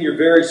 breathing your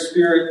very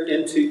Spirit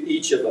into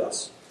each of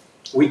us,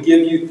 we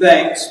give you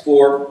thanks,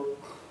 for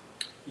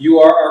you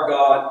are our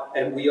God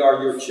and we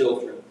are your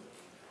children.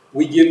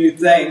 We give you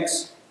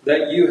thanks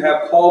that you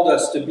have called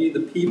us to be the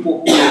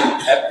people here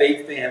at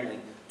Faith Family,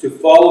 to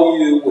follow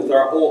you with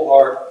our whole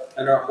heart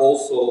and our whole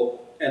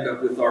soul and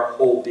with our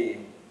whole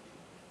being.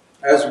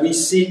 As we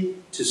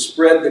seek to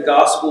spread the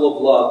gospel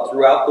of love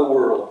throughout the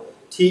world,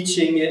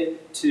 teaching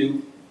it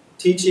to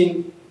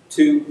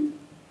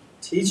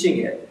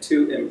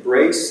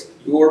embrace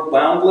your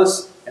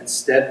boundless and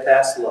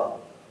steadfast love,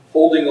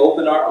 holding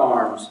open our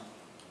arms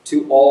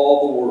to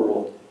all the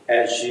world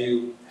as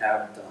you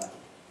have done.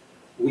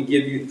 We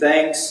give you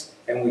thanks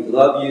and we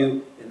love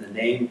you in the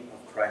name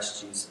of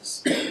Christ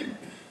Jesus. Amen.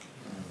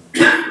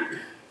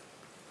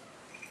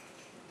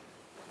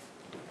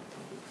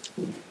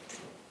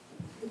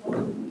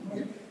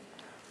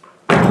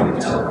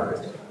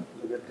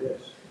 Look at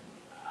this.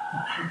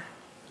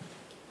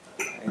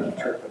 I'm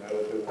tripping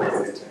over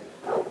everything.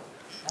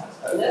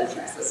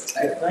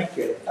 Thank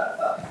you.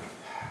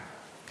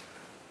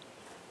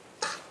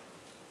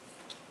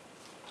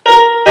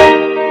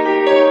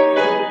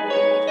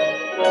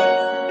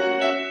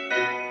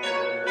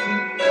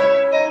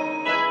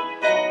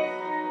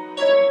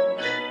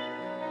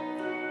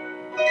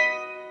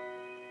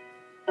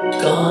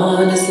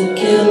 Gone is the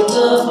guilt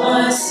of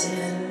my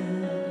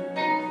sin.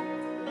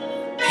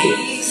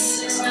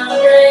 Peace is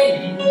now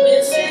reigning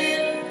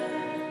within.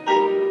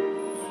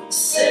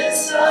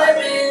 Since I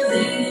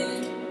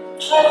believed,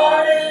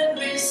 pardon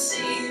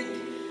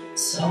received,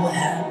 so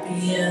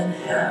happy and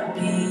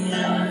happy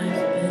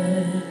I've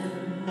been.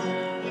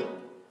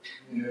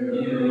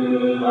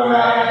 New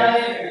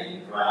life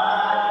in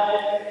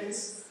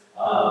Christ,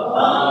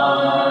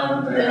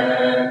 abundant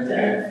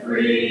and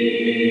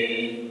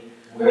free.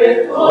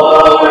 With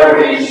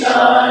glory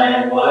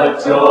shine,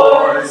 what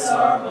joys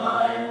are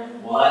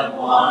mine, what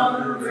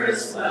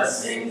wondrous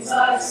blessings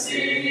I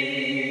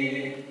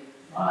see.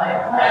 My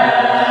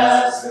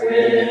past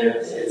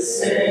lifted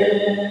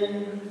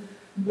sin,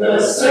 the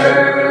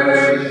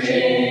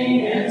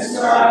searching and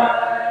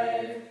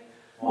strife,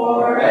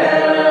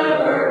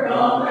 forever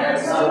gone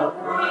as a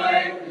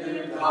bright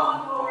new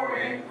dawn, for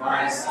in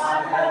Christ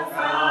I have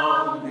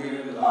found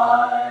new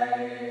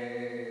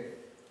life.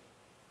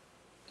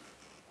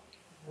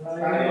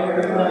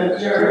 Right the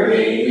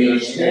journey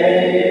each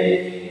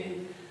day,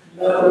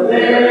 though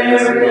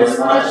there is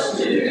much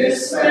to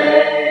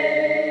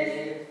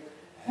display,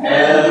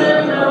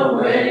 heaven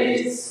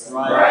awaits,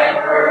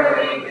 bright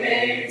pearly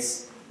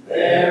gates,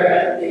 there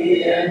at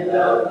the end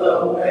of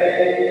the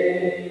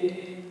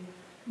way.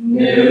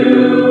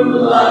 New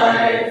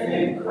life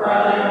in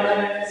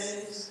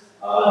Christ,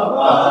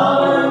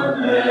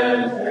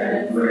 abundant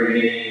and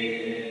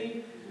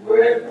free,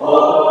 with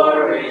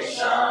glory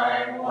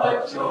shine,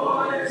 what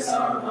joys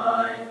are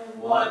mine,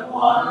 what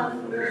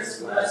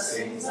wondrous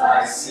blessings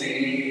I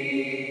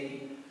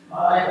see.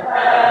 My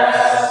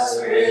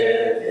past with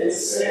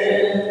its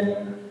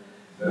sin,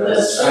 the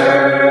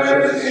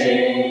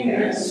searching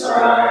and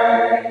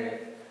strife,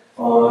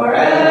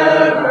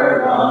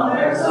 forever gone,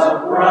 there's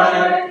a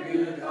bright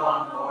new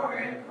dawn, for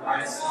in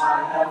Christ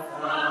I have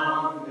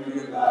found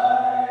new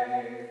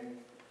life.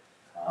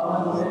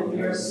 Come with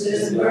your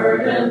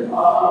sin-burdened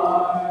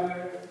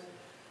heart,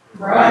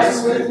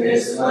 Christ with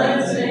his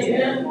cleansing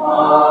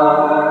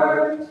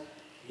impart.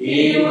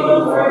 He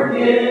will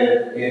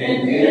forgive,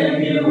 in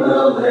him you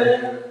will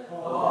live.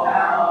 Oh,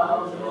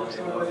 how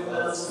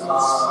joyful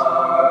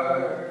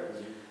start.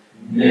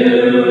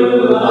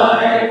 New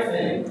life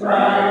in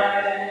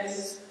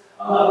Christ,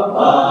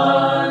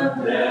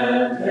 abundant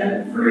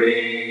and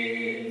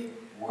free.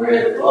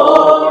 With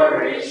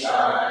glory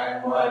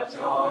shine, what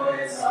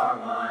joys are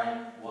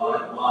mine,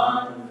 what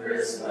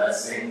wondrous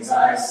blessings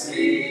I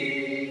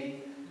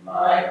see.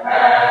 My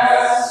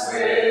past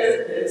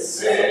with its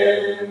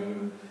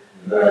sin,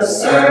 the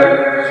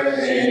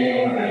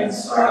searching and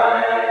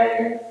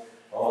strife,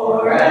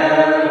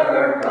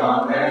 forever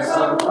gone, there's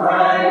a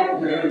bright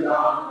new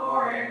dawn,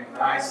 for in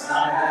Christ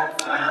I have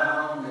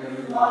found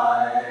new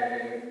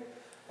life.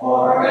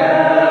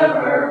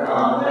 Forever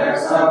gone,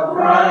 there's a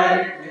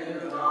bright new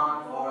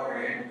dawn, for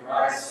in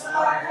Christ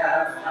I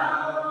have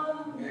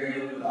found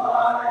new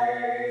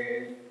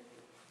life.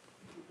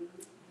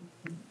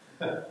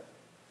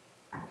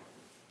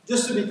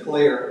 Just to be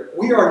clear,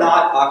 we are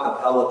not a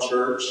cappella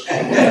church. we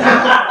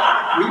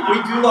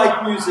do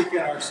like music in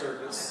our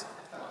service.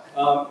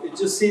 It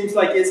just seems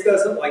like it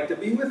doesn't like to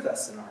be with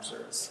us in our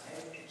service.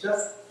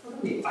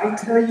 I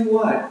tell you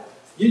what,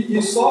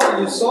 You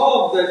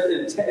saw that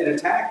it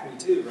attacked me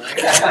too, right?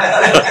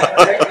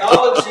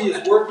 Technology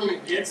is working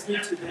against me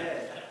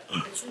today.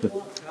 I'm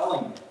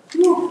telling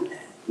you.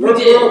 We're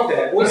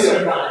okay. We'll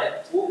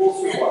survive.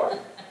 We'll survive.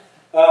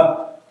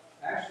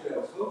 Actually, I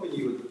was hoping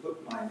you would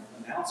put my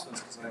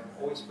announcements because I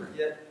always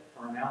forget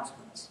our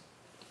announcements.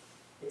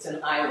 It's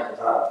an island.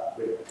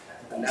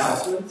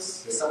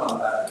 Announcements? There's someone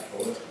about it.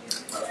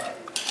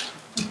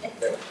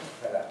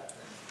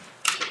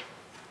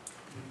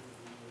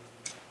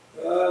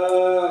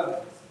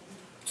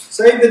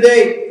 Save the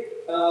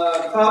date.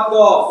 Top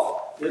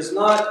Golf is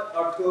not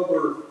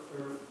October.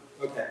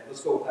 Okay,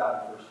 let's go with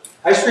that one first.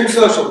 Ice Cream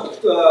Social,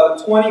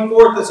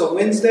 24th is a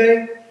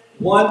Wednesday,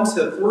 1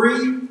 to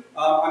 3.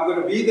 I'm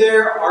going to be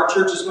there. Our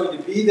church is going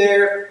to be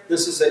there.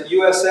 This is at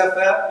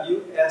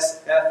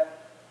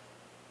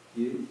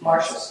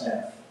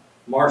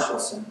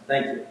Marshallson.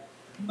 Thank you.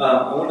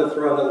 I wanted to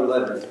throw another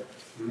letter in.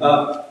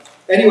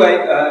 Anyway,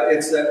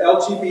 it's the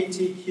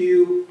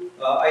LGBTQ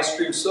Ice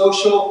Cream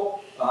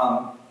Social.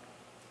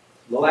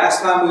 The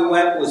last time we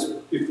went was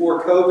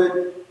before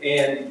COVID,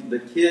 and the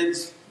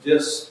kids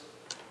just,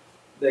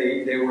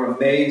 they were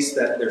amazed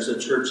that there's a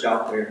church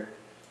out there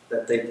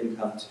that they can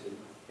come to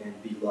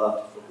and be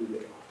loved for who they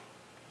are.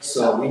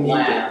 So we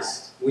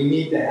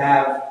need to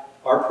have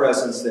our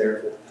presence there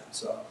for them.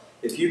 So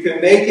if you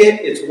can make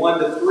it, it's 1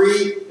 to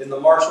 3 in the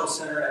Marshall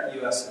Center at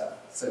USF.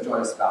 So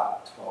join us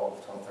about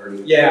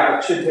 12:30. Yeah,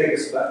 it should take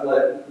us about,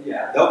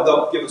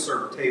 they'll give us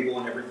our table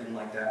and everything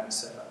like that and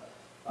set up.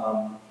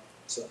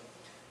 So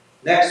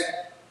next,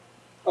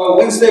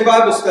 Wednesday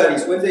Bible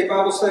studies. Wednesday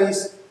Bible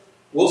studies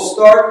will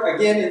start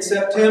again in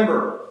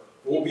September.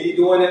 We'll be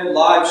doing it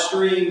live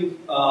stream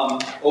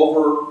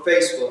over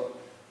Facebook.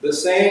 The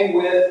same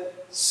with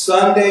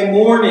Sunday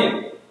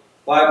morning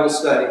Bible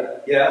study.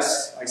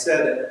 Yes, I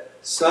said it.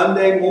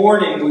 Sunday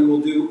morning we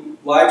will do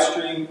live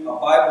stream a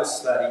Bible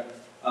study.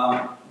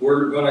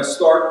 We're going to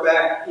start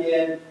back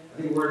in, I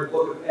think we're in the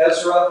book of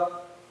Ezra,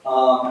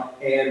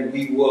 and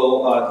we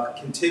will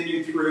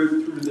continue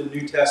through the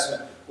New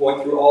Testament,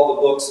 going through all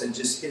the books and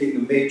just hitting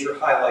the major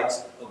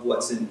highlights of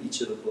what's in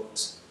each of the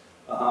books.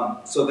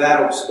 So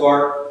that'll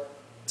start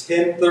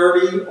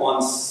 10:30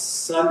 on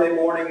Sunday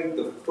morning,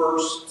 the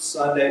first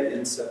Sunday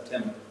in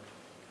September.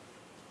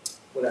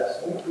 What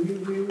else?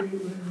 Wait.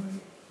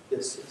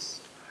 Yes.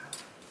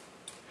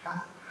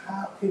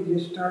 How could you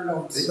start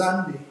on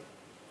Sunday?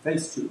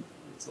 Phase 2.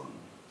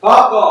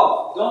 Top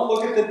Golf. Don't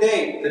look at the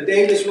date. The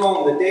date is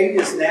wrong. The date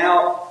is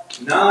now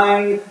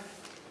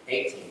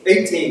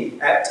 9/18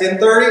 at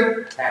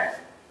 10:30.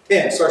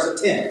 10. Starts at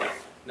 10.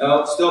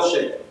 No, still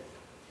shaking.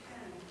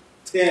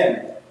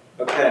 10.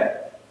 Okay.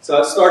 So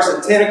it starts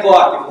at 10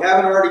 o'clock. If you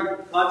haven't already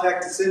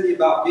contacted Cindy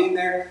about being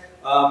there,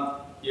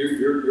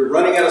 you're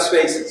running out of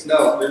spaces.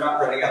 No, you're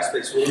not running out of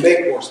spaces. We'll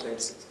make more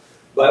spaces.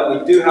 But we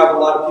do have a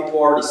lot of people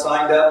already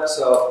signed up,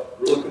 so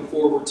we're looking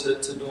forward to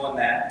doing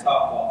that.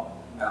 Top Golf.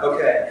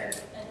 Okay. And a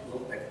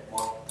little bit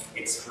more.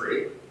 It's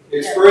free.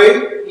 It's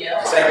free?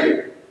 Yeah. Thank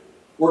you.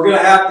 We're going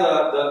to have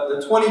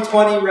the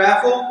 2020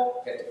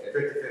 raffle.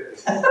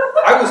 50-50.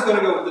 I was going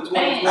to go with the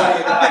 2020 and the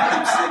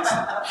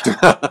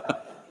 1960.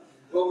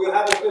 Well, we'll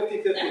have a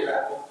 50-50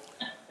 raffle.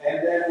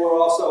 And then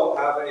we'll also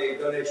have a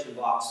donation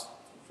box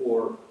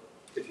for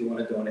if you want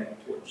to donate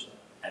towards that.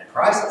 And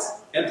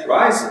prizes. And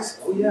prizes.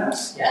 Oh,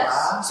 yes.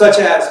 Yes. Such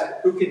as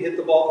who can hit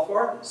the ball the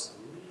farthest.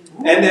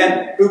 And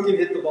then who can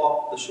hit the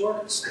ball the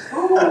shortest.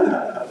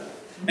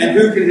 And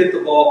who can hit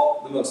the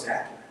ball the most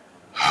accurate.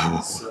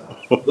 So,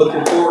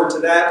 looking forward to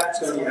that. It's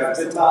going to be a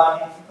good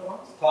time.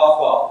 Top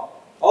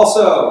ball.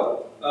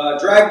 Also,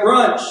 drag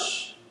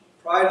brunch.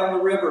 Pride on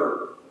the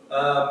River.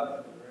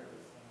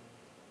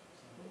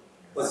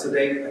 What's the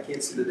date? I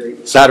can't see the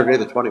date. Saturday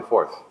the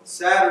 24th.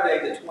 Saturday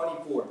the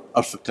 24th.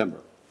 Of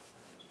September.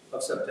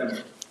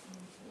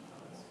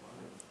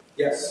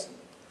 Yes.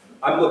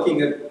 I'm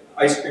looking at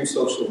Ice Cream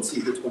Social and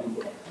see the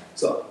 24th.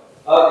 So,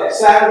 okay,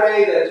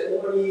 Saturday the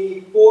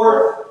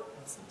 24th,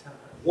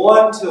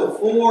 1 till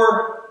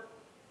 4.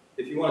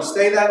 If you want to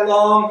stay that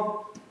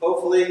long,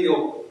 hopefully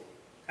you'll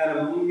kind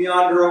of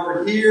meander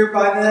over here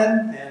by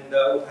then, and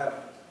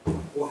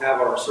we'll have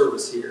our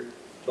service here.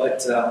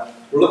 But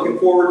we're looking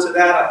forward to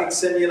that. I think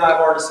Cindy and I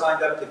have already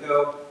signed up to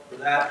go for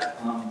that.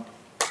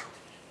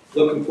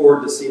 Looking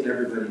forward to seeing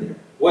everybody there.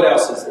 What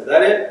else is there? Is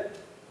that it?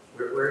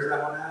 Where's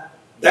that one at?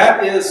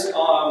 That is,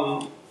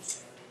 I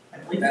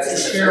believe That's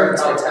it's the a Sheraton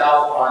Sheraton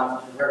Hotel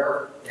on the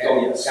river.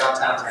 Oh, yes.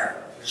 Downtown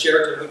Tampa.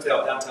 Sheraton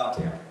Hotel, downtown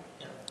Tampa.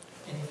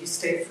 And if you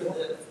stay for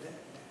the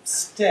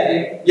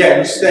stay, Yeah,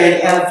 you stay they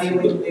have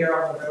viewing there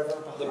on the river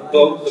the behind.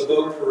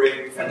 boat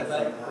parade In front of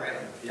the parade.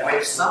 Yeah,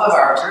 which some of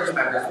our church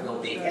members will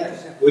be in.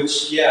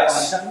 Which,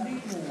 yes. Sunday?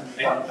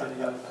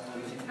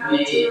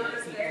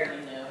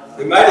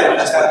 We might have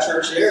just had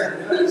church here.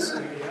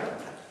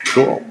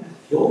 Cool.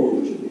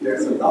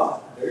 There's a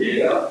lot. There you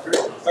go.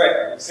 All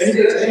right.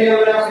 Any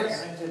other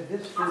announcements?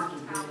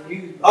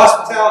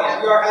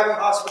 Hospitality. We are having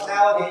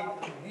hospitality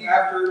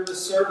after the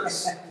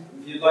service.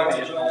 If you'd like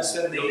to join us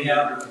in the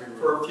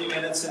for a few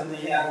minutes in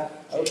the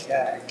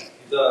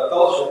the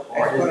fellowship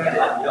That's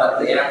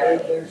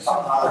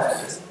what hall.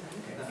 there's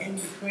something in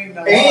between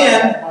the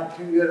And lines, not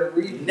too good a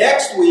reading.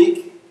 Next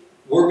week,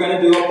 we're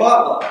going to do a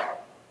potluck.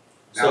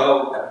 So,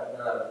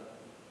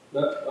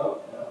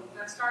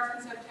 That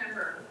starts in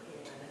September.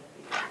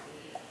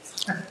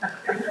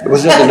 It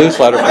was in the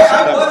newsletter.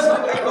 I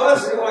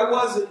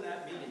was in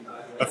that meeting, by the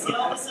way. It's the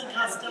opposite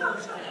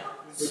hostility.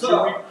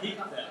 So- Would you repeat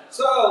that?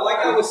 So, like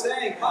I was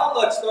saying,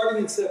 potluck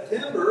starting in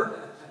September.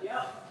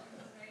 Yeah.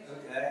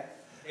 Okay.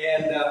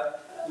 And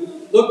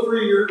look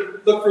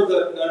for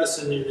the notice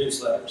in your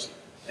newsletters,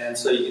 and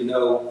so you can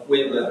know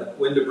when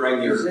to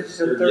bring Is this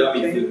the your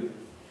yummy 13th? food.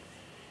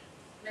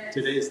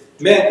 Today's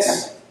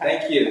Mints.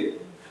 Thank you.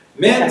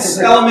 Mints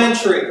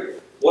Elementary.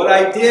 What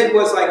I did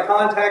was I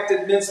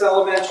contacted Mints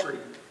Elementary.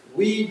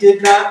 We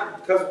did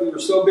not, because we were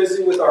so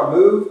busy with our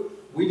move,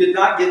 we did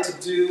not get to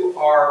do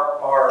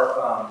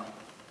our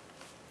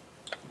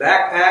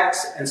backpacks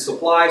and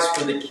supplies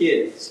for the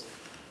kids.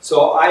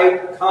 So I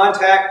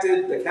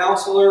contacted the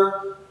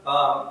counselor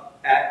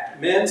at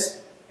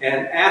Mints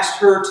and asked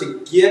her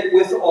to get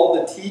with all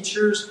the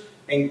teachers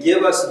and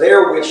give us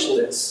their wish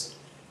lists.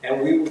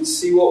 And we would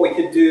see what we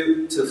could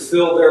do to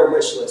fill their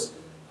wish list.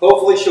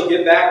 Hopefully she'll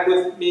get back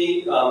with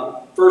me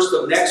first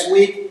of next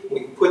week.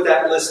 We can put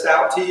that list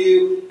out to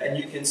you and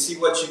you can see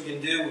what you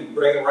can do. We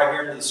bring it right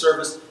here into the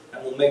service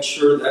and we'll make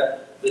sure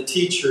that the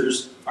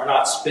teachers are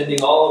not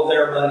spending all of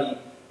their money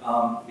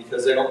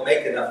because they don't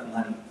make enough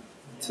money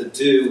to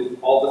do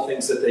all the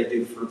things that they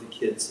do for the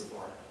kids of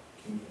our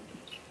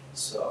community.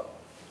 So,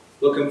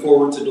 looking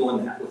forward to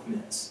doing that with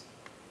Mints.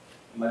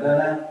 Am I done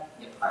now?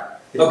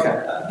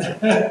 Okay.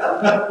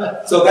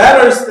 So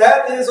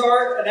that is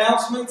our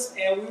announcements,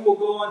 and we will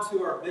go on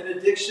to our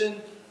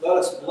benediction. Let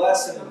us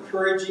bless and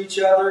encourage each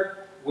other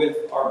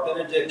with our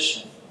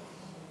benediction.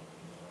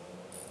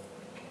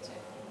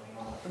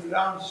 Put it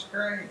on the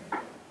screen.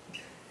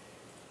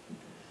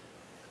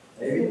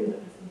 Maybe.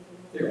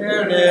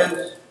 There it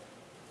is.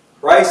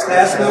 Christ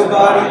has no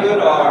body but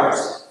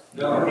ours,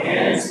 no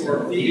hands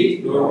nor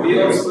feet nor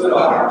wheels but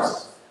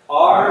ours.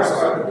 Ours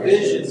are the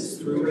visions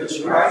through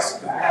which Christ's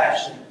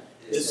compassion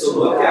is to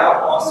look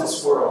out on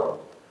this world.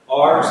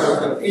 Ours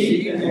are the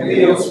feet and the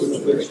wheels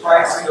with which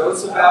Christ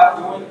goes about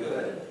doing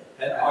good,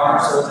 and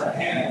ours are the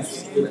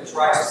hands with which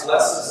Christ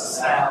blesses us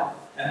now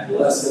and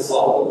blesses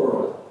all the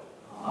world.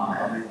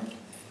 Amen.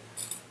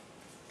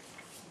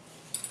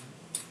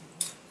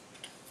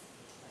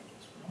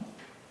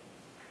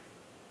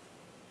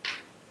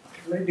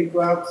 We need to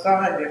go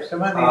outside if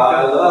somebody.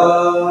 I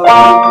love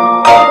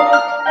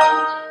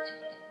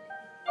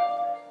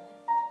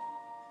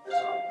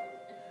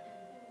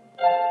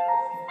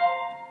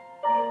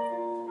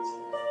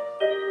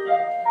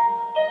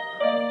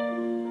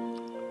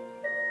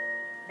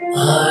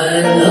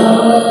I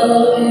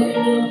love you,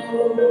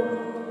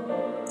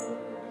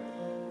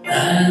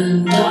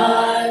 and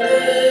I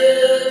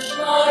lift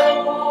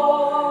my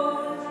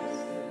voice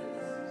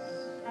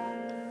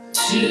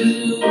to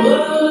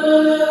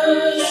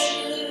worship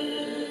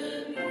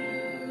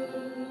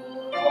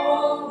you,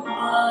 oh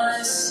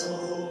my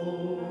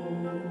soul,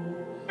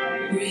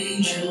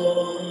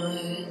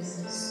 rejoice,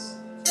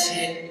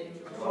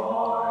 take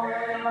joy,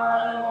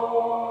 my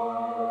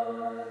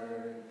Lord,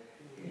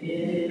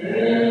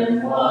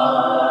 in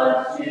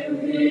what you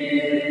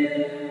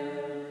hear.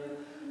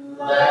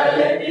 Let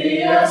it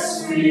be a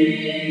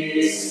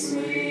sweet,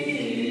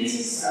 sweet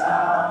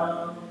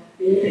sound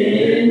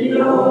in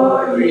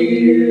your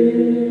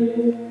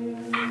ear.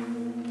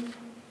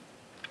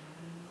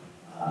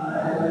 I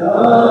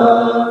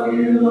love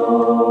you,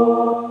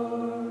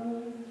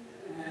 Lord,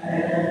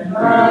 and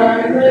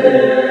I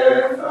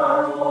lift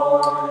my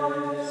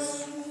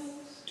voice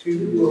to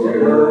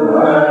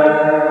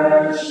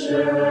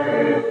worship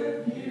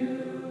you,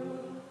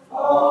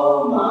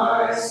 oh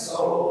my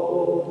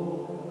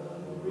soul,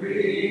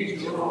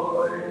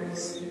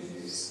 rejoice.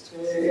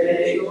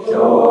 Take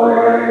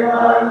joy,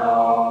 my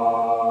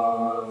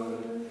Lord,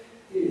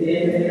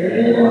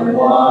 in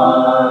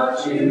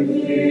what you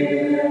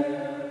hear.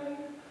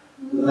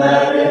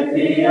 Let it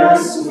be a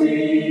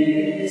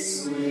sweet,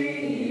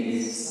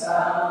 sweet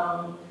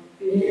sound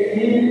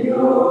in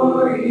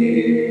your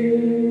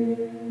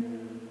ear.